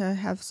able to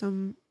have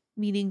some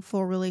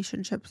meaningful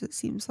relationships, it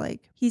seems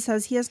like. He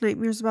says he has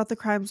nightmares about the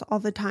crimes all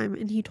the time,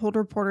 and he told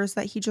reporters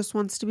that he just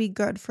wants to be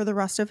good for the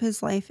rest of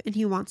his life and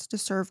he wants to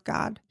serve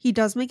God. He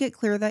does make it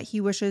clear that he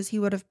wishes he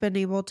would have been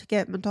able to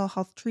get mental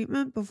health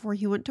treatment before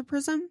he went to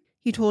prison.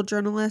 He told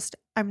journalists,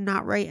 "I'm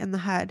not right in the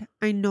head.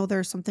 I know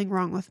there's something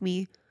wrong with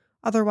me.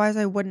 Otherwise,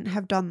 I wouldn't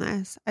have done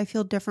this. I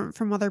feel different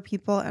from other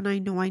people, and I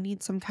know I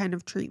need some kind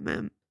of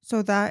treatment."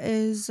 So that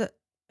is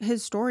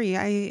his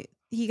story.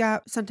 He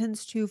got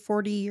sentenced to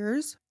 40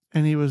 years.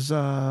 And he was,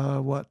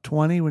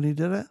 20 when he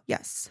did it?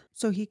 Yes.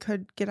 So he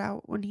could get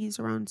out when he's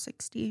around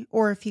 60.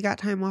 Or if he got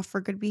time off for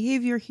good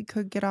behavior, he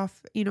could get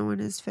off, you know, in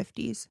his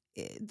 50s.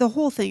 The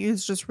whole thing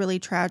is just really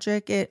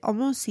tragic. It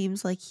almost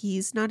seems like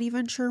he's not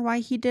even sure why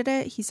he did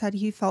it. He said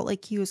he felt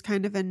like he was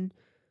kind of in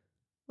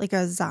like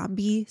a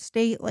zombie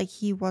state. Like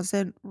he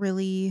wasn't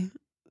really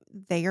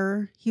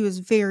there. He was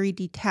very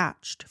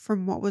detached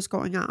from what was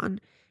going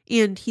on.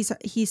 And he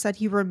said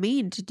he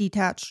remained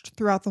detached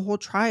throughout the whole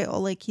trial.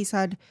 Like he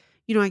said,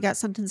 you know, I got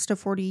sentenced to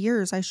 40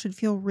 years. I should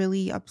feel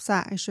really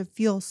upset. I should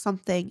feel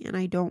something, and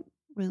I don't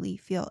really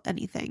feel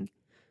anything.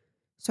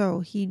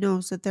 So he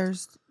knows that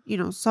there's, you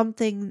know,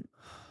 something,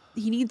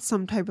 he needs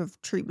some type of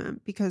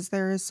treatment because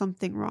there is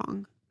something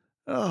wrong.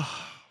 Oh,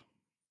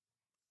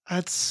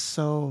 that's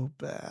so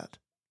bad.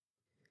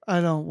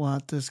 I don't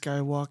want this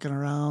guy walking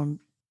around.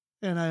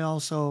 And I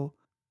also,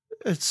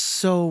 it's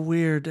so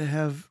weird to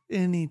have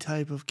any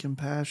type of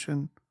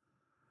compassion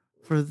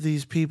for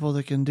these people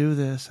that can do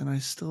this, and I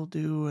still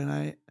do,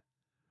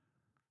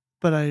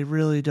 but I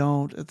really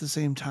don't at the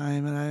same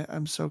time, and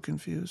I'm so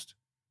confused.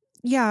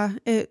 Yeah,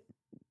 it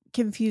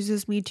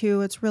confuses me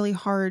too. It's really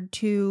hard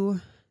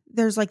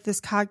there's like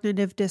this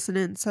cognitive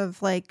dissonance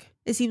of like,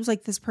 it seems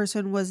like this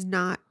person was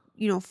not,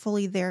 you know,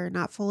 fully there,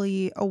 not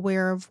fully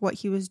aware of what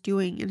he was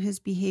doing and his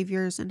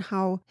behaviors and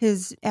how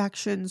his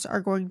actions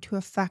are going to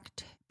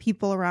affect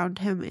people around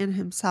him and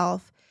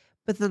himself.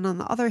 But then on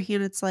the other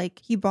hand, it's like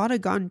he bought a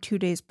gun 2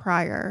 days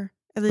prior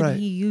and then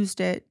he used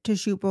it to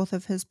shoot both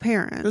of his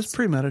parents. It was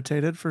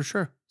premeditated for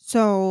sure.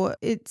 So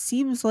it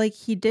seems like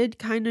he did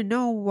kind of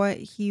know what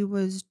he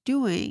was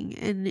doing.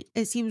 And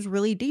it seems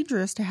really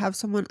dangerous to have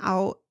someone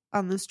out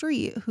on the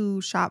street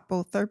who shot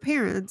both their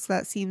parents.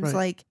 That seems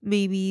like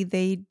maybe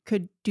they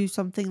could do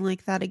something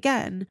like that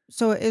again.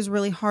 So it is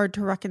really hard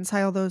to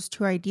reconcile those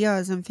two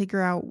ideas and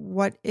figure out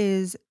what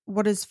is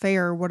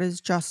fair, what is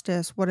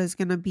justice, what is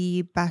going to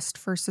be best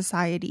for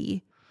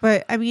society.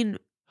 But I mean,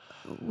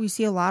 we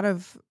see a lot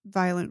of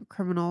violent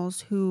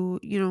criminals who,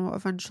 you know,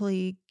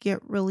 eventually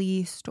get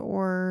released,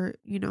 or,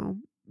 you know,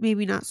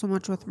 maybe not so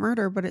much with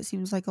murder, but it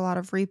seems like a lot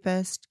of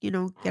rapists, you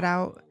know, get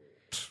out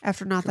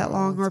after not that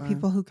long, or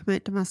people who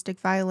commit domestic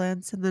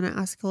violence, and then it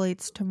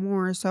escalates to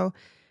more. So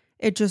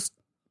it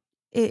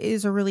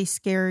is a really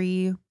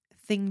scary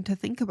thing to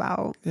think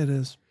about. It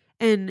is.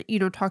 And, you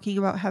know, talking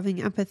about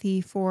having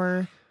empathy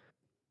for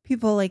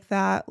people like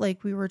that,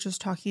 like we were just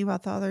talking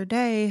about the other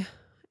day,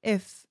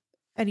 if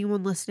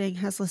anyone listening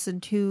has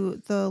listened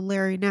to the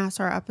Larry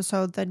Nassar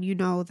episode, then you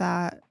know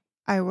that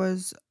I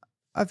was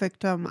a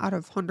victim out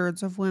of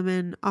hundreds of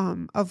women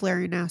of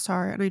Larry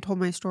Nassar, and I told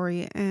my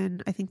story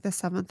in I think the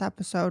 7th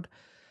episode.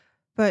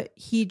 But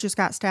he just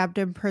got stabbed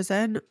in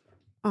prison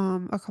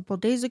a couple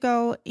days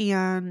ago,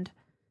 and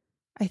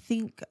I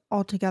think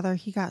altogether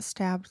he got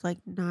stabbed like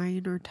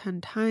 9 or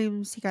 10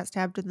 times. He got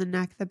stabbed in the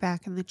neck, the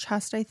back, and the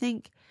chest, I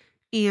think.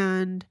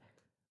 And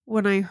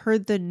when I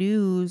heard the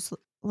news,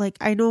 like,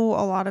 I know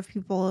a lot of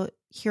people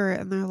hear it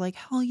and they're like,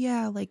 hell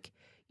yeah, like,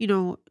 you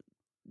know,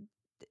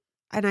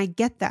 and I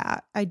get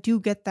that. I do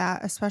get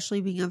that,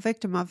 especially being a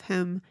victim of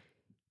him.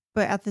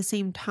 But at the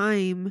same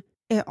time,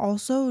 it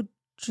also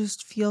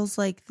just feels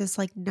like this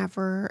like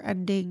never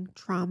ending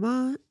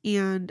trauma.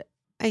 And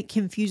it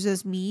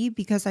confuses me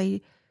because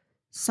I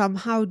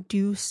somehow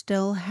do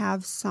still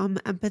have some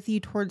empathy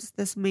towards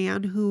this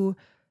man who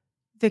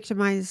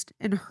victimized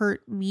and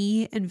hurt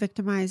me and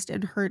victimized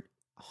and hurt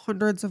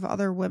hundreds of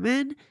other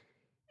women.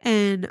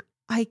 And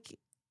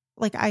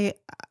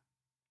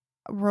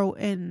wrote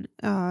in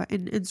an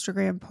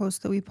Instagram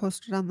post that we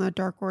posted on the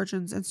Dark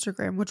Origins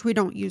Instagram, which we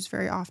don't use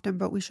very often,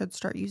 but we should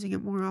start using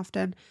it more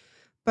often.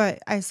 But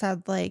I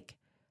said, like,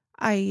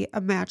 I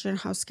imagine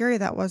how scary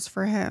that was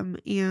for him.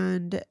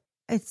 And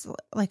it's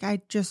like, I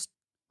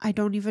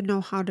don't even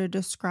know how to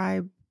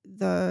describe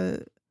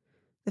the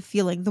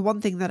feeling. The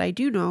one thing that I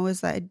do know is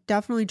that it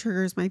definitely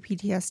triggers my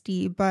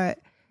PTSD, but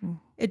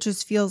it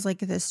just feels like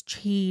this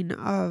chain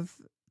of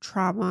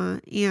trauma,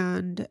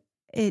 and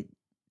it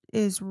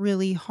is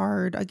really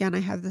hard. Again, I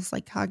have this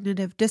like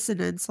cognitive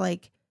dissonance,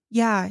 like,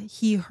 yeah,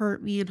 he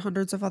hurt me and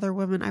hundreds of other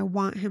women. I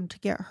want him to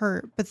get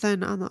hurt. But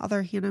then on the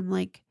other hand, I'm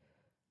like,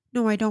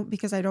 no, I don't,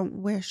 because I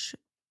don't wish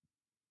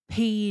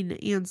pain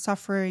and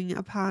suffering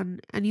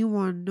upon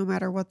anyone, no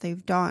matter what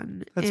they've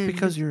done. That's and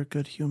because you're a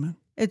good human.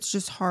 It's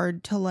just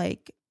hard to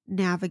like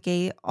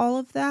navigate all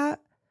of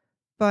that.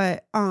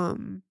 But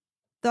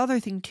the other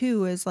thing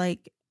too is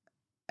like,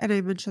 and I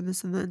mentioned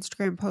this in the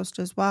Instagram post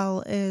as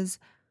well, is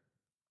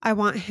I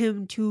want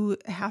him to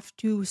have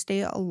to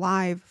stay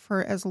alive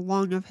for as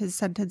long of his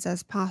sentence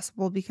as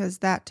possible, because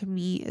that to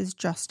me is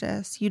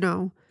justice, you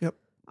know. Yep.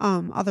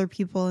 Other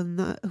people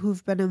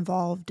who've been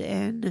involved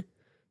in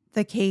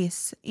the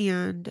case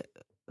and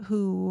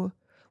who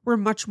were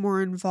much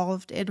more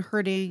involved in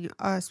hurting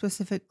a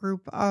specific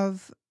group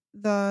of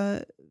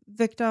the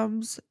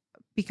victims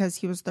because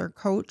he was their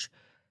coach,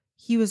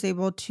 he was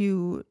able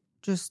to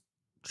just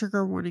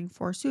trigger warning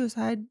for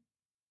suicide.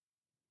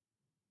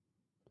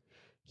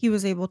 He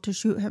was able to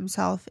shoot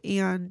himself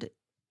and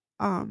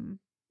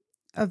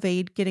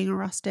evade getting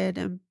arrested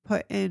and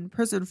put in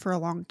prison for a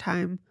long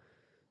time.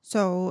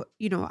 So,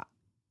 you know,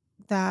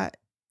 that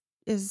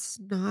is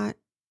not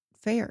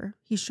fair.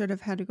 He should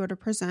have had to go to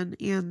prison,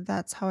 and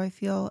that's how I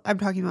feel. I'm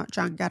talking about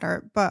John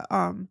Geddart, but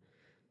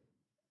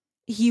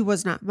he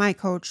was not my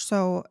coach,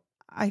 so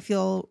I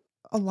feel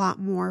a lot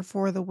more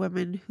for the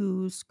women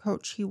whose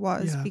coach he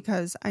was,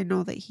 because I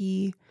know that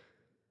he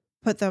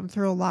put them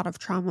through a lot of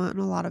trauma and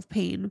a lot of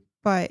pain,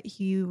 but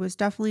he was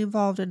definitely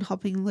involved in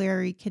helping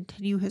Larry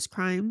continue his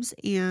crimes.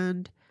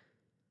 And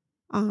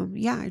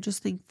I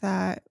just think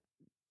that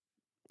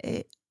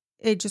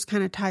it just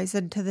kind of ties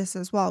into this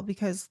as well,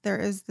 because there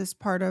is this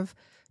part of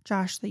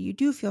Josh that you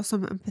do feel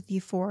some empathy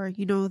for,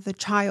 you know, the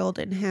child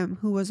in him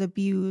who was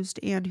abused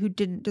and who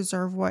didn't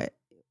deserve what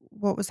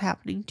was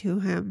happening to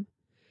him.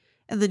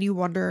 And then you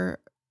wonder,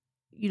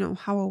 you know,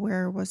 how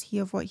aware was he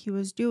of what he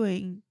was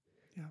doing?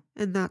 Yeah.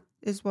 And that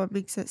is what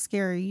makes it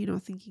scary, you know,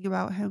 thinking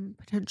about him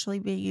potentially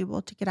being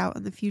able to get out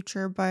in the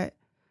future. But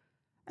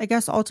I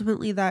guess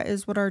ultimately that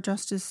is what our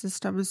justice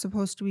system is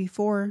supposed to be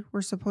for.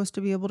 We're supposed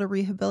to be able to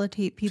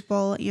rehabilitate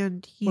people,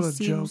 and he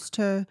seems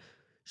to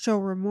show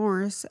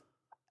remorse.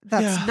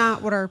 That's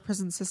not what our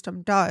prison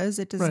system does.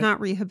 It does not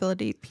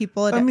rehabilitate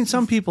people. I mean,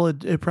 some people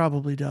it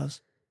probably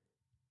does.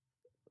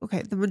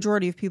 Okay, the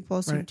majority of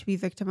people seem to be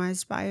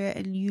victimized by it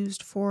and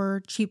used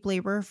for cheap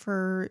labor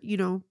for, you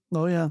know,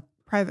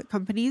 private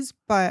companies.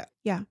 But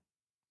yeah,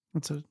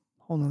 that's a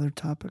whole nother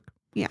topic.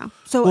 Yeah.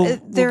 So we'll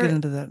get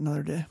into that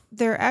another day.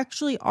 There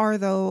actually are,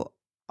 though,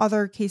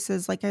 other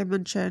cases, like I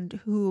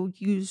mentioned, who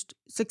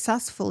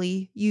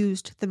successfully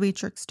used the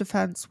Matrix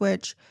defense,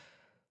 which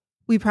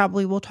we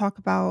probably will talk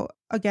about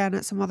again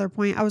at some other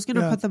point. I was going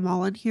to put them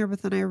all in here,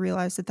 but then I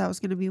realized that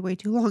was going to be way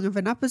too long of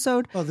an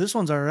episode. Oh, this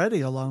one's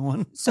already a long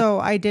one. So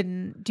I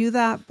didn't do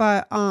that,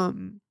 but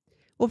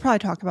we'll probably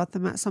talk about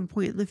them at some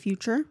point in the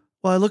future.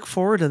 Well, I look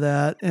forward to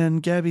that.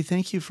 And Gabby,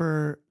 thank you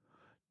for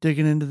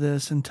digging into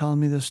this and telling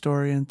me this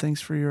story, and thanks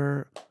for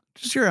your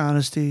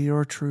honesty,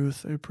 your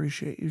truth. I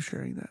appreciate you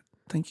sharing that.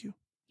 Thank you.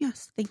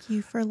 Yes, thank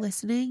you for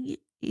listening,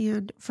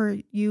 and for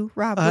you,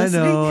 Rob,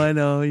 listening. I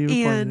know.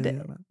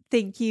 And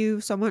thank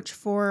you so much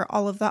for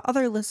all of the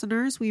other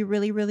listeners. We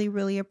really, really,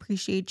 really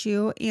appreciate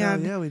you.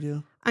 And yeah, we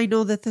do. I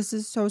know that this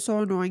is so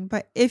annoying,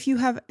 but if you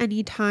have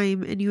any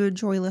time and you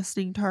enjoy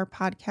listening to our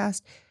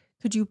podcast,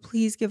 could you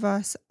please give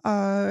us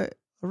a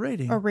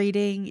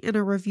rating and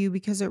a review,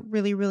 because it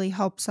really, really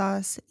helps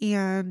us,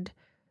 and,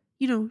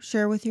 you know,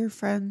 share with your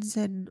friends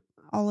and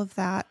all of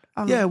that.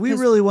 We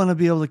really want to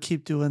be able to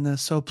keep doing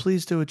this. So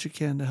please do what you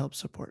can to help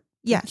support.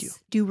 Yes.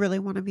 Do really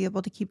want to be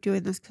able to keep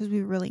doing this, because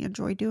we really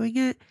enjoy doing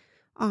it.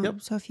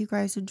 So if you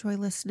guys enjoy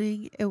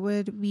listening, it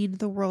would mean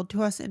the world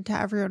to us and to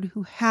everyone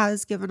who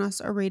has given us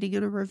a rating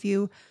and a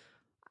review.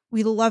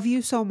 We love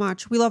you so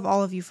much. We love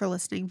all of you for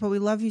listening, but we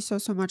love you so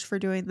much for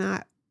doing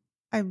that.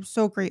 I'm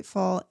so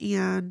grateful,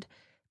 and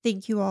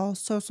thank you all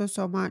so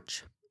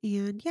much.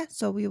 And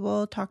so we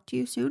will talk to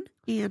you soon,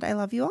 and I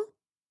love you all.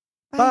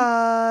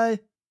 Bye.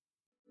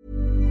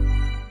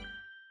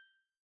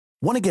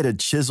 Want to get a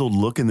chiseled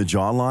look in the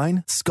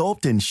jawline?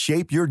 Sculpt and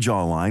shape your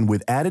jawline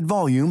with added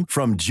volume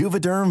from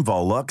Juvederm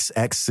Volux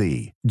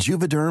XC.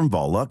 Juvederm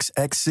Volux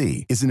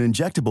XC is an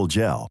injectable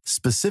gel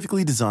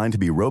specifically designed to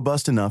be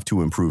robust enough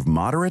to improve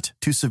moderate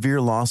to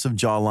severe loss of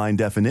jawline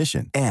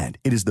definition. And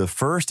it is the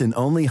first and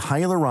only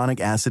hyaluronic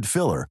acid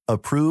filler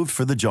approved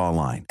for the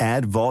jawline.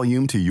 Add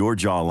volume to your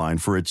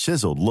jawline for a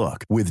chiseled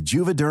look with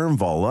Juvederm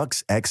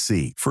Volux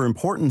XC. For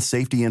important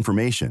safety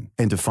information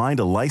and to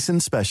find a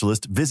licensed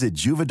specialist, visit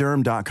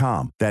Juvederm.com.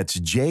 That's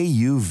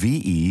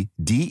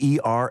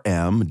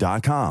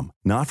Juvederm.com.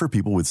 Not for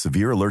people with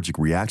severe allergic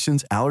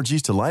reactions,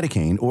 allergies to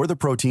lidocaine, or the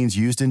proteins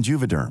used in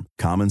Juvederm.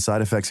 Common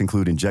side effects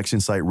include injection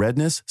site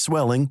redness,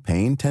 swelling,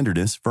 pain,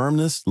 tenderness,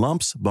 firmness,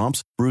 lumps,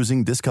 bumps,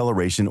 bruising,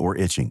 discoloration, or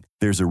itching.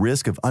 There's a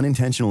risk of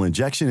unintentional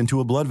injection into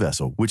a blood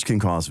vessel, which can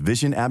cause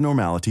vision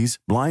abnormalities,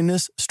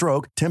 blindness,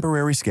 stroke,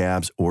 temporary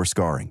scabs, or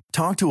scarring.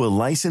 Talk to a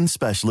licensed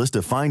specialist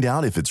to find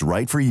out if it's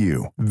right for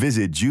you.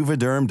 Visit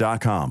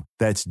Juvederm.com.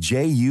 That's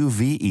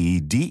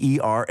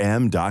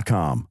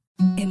Juvederm.com.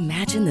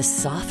 Imagine the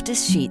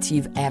softest sheets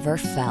you've ever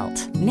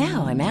felt.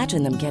 Now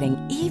imagine them getting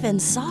even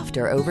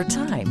softer over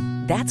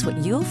time. That's what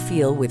you'll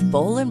feel with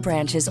Boll &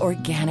 Branch's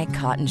organic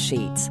cotton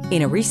sheets.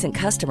 In a recent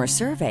customer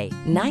survey,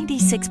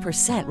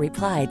 96%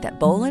 replied that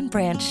Boll &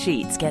 Branch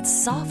sheets get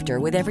softer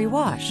with every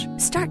wash.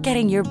 Start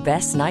getting your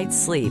best night's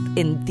sleep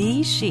in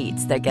these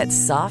sheets that get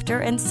softer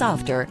and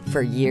softer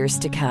for years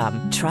to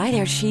come. Try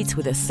their sheets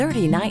with a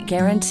 30-night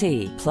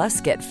guarantee. Plus,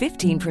 get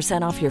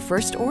 15% off your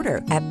first order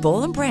at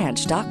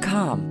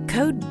bollandbranch.com.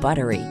 Code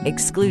BUTTERY.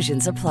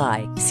 Exclusions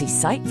apply. See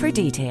site for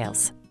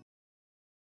details.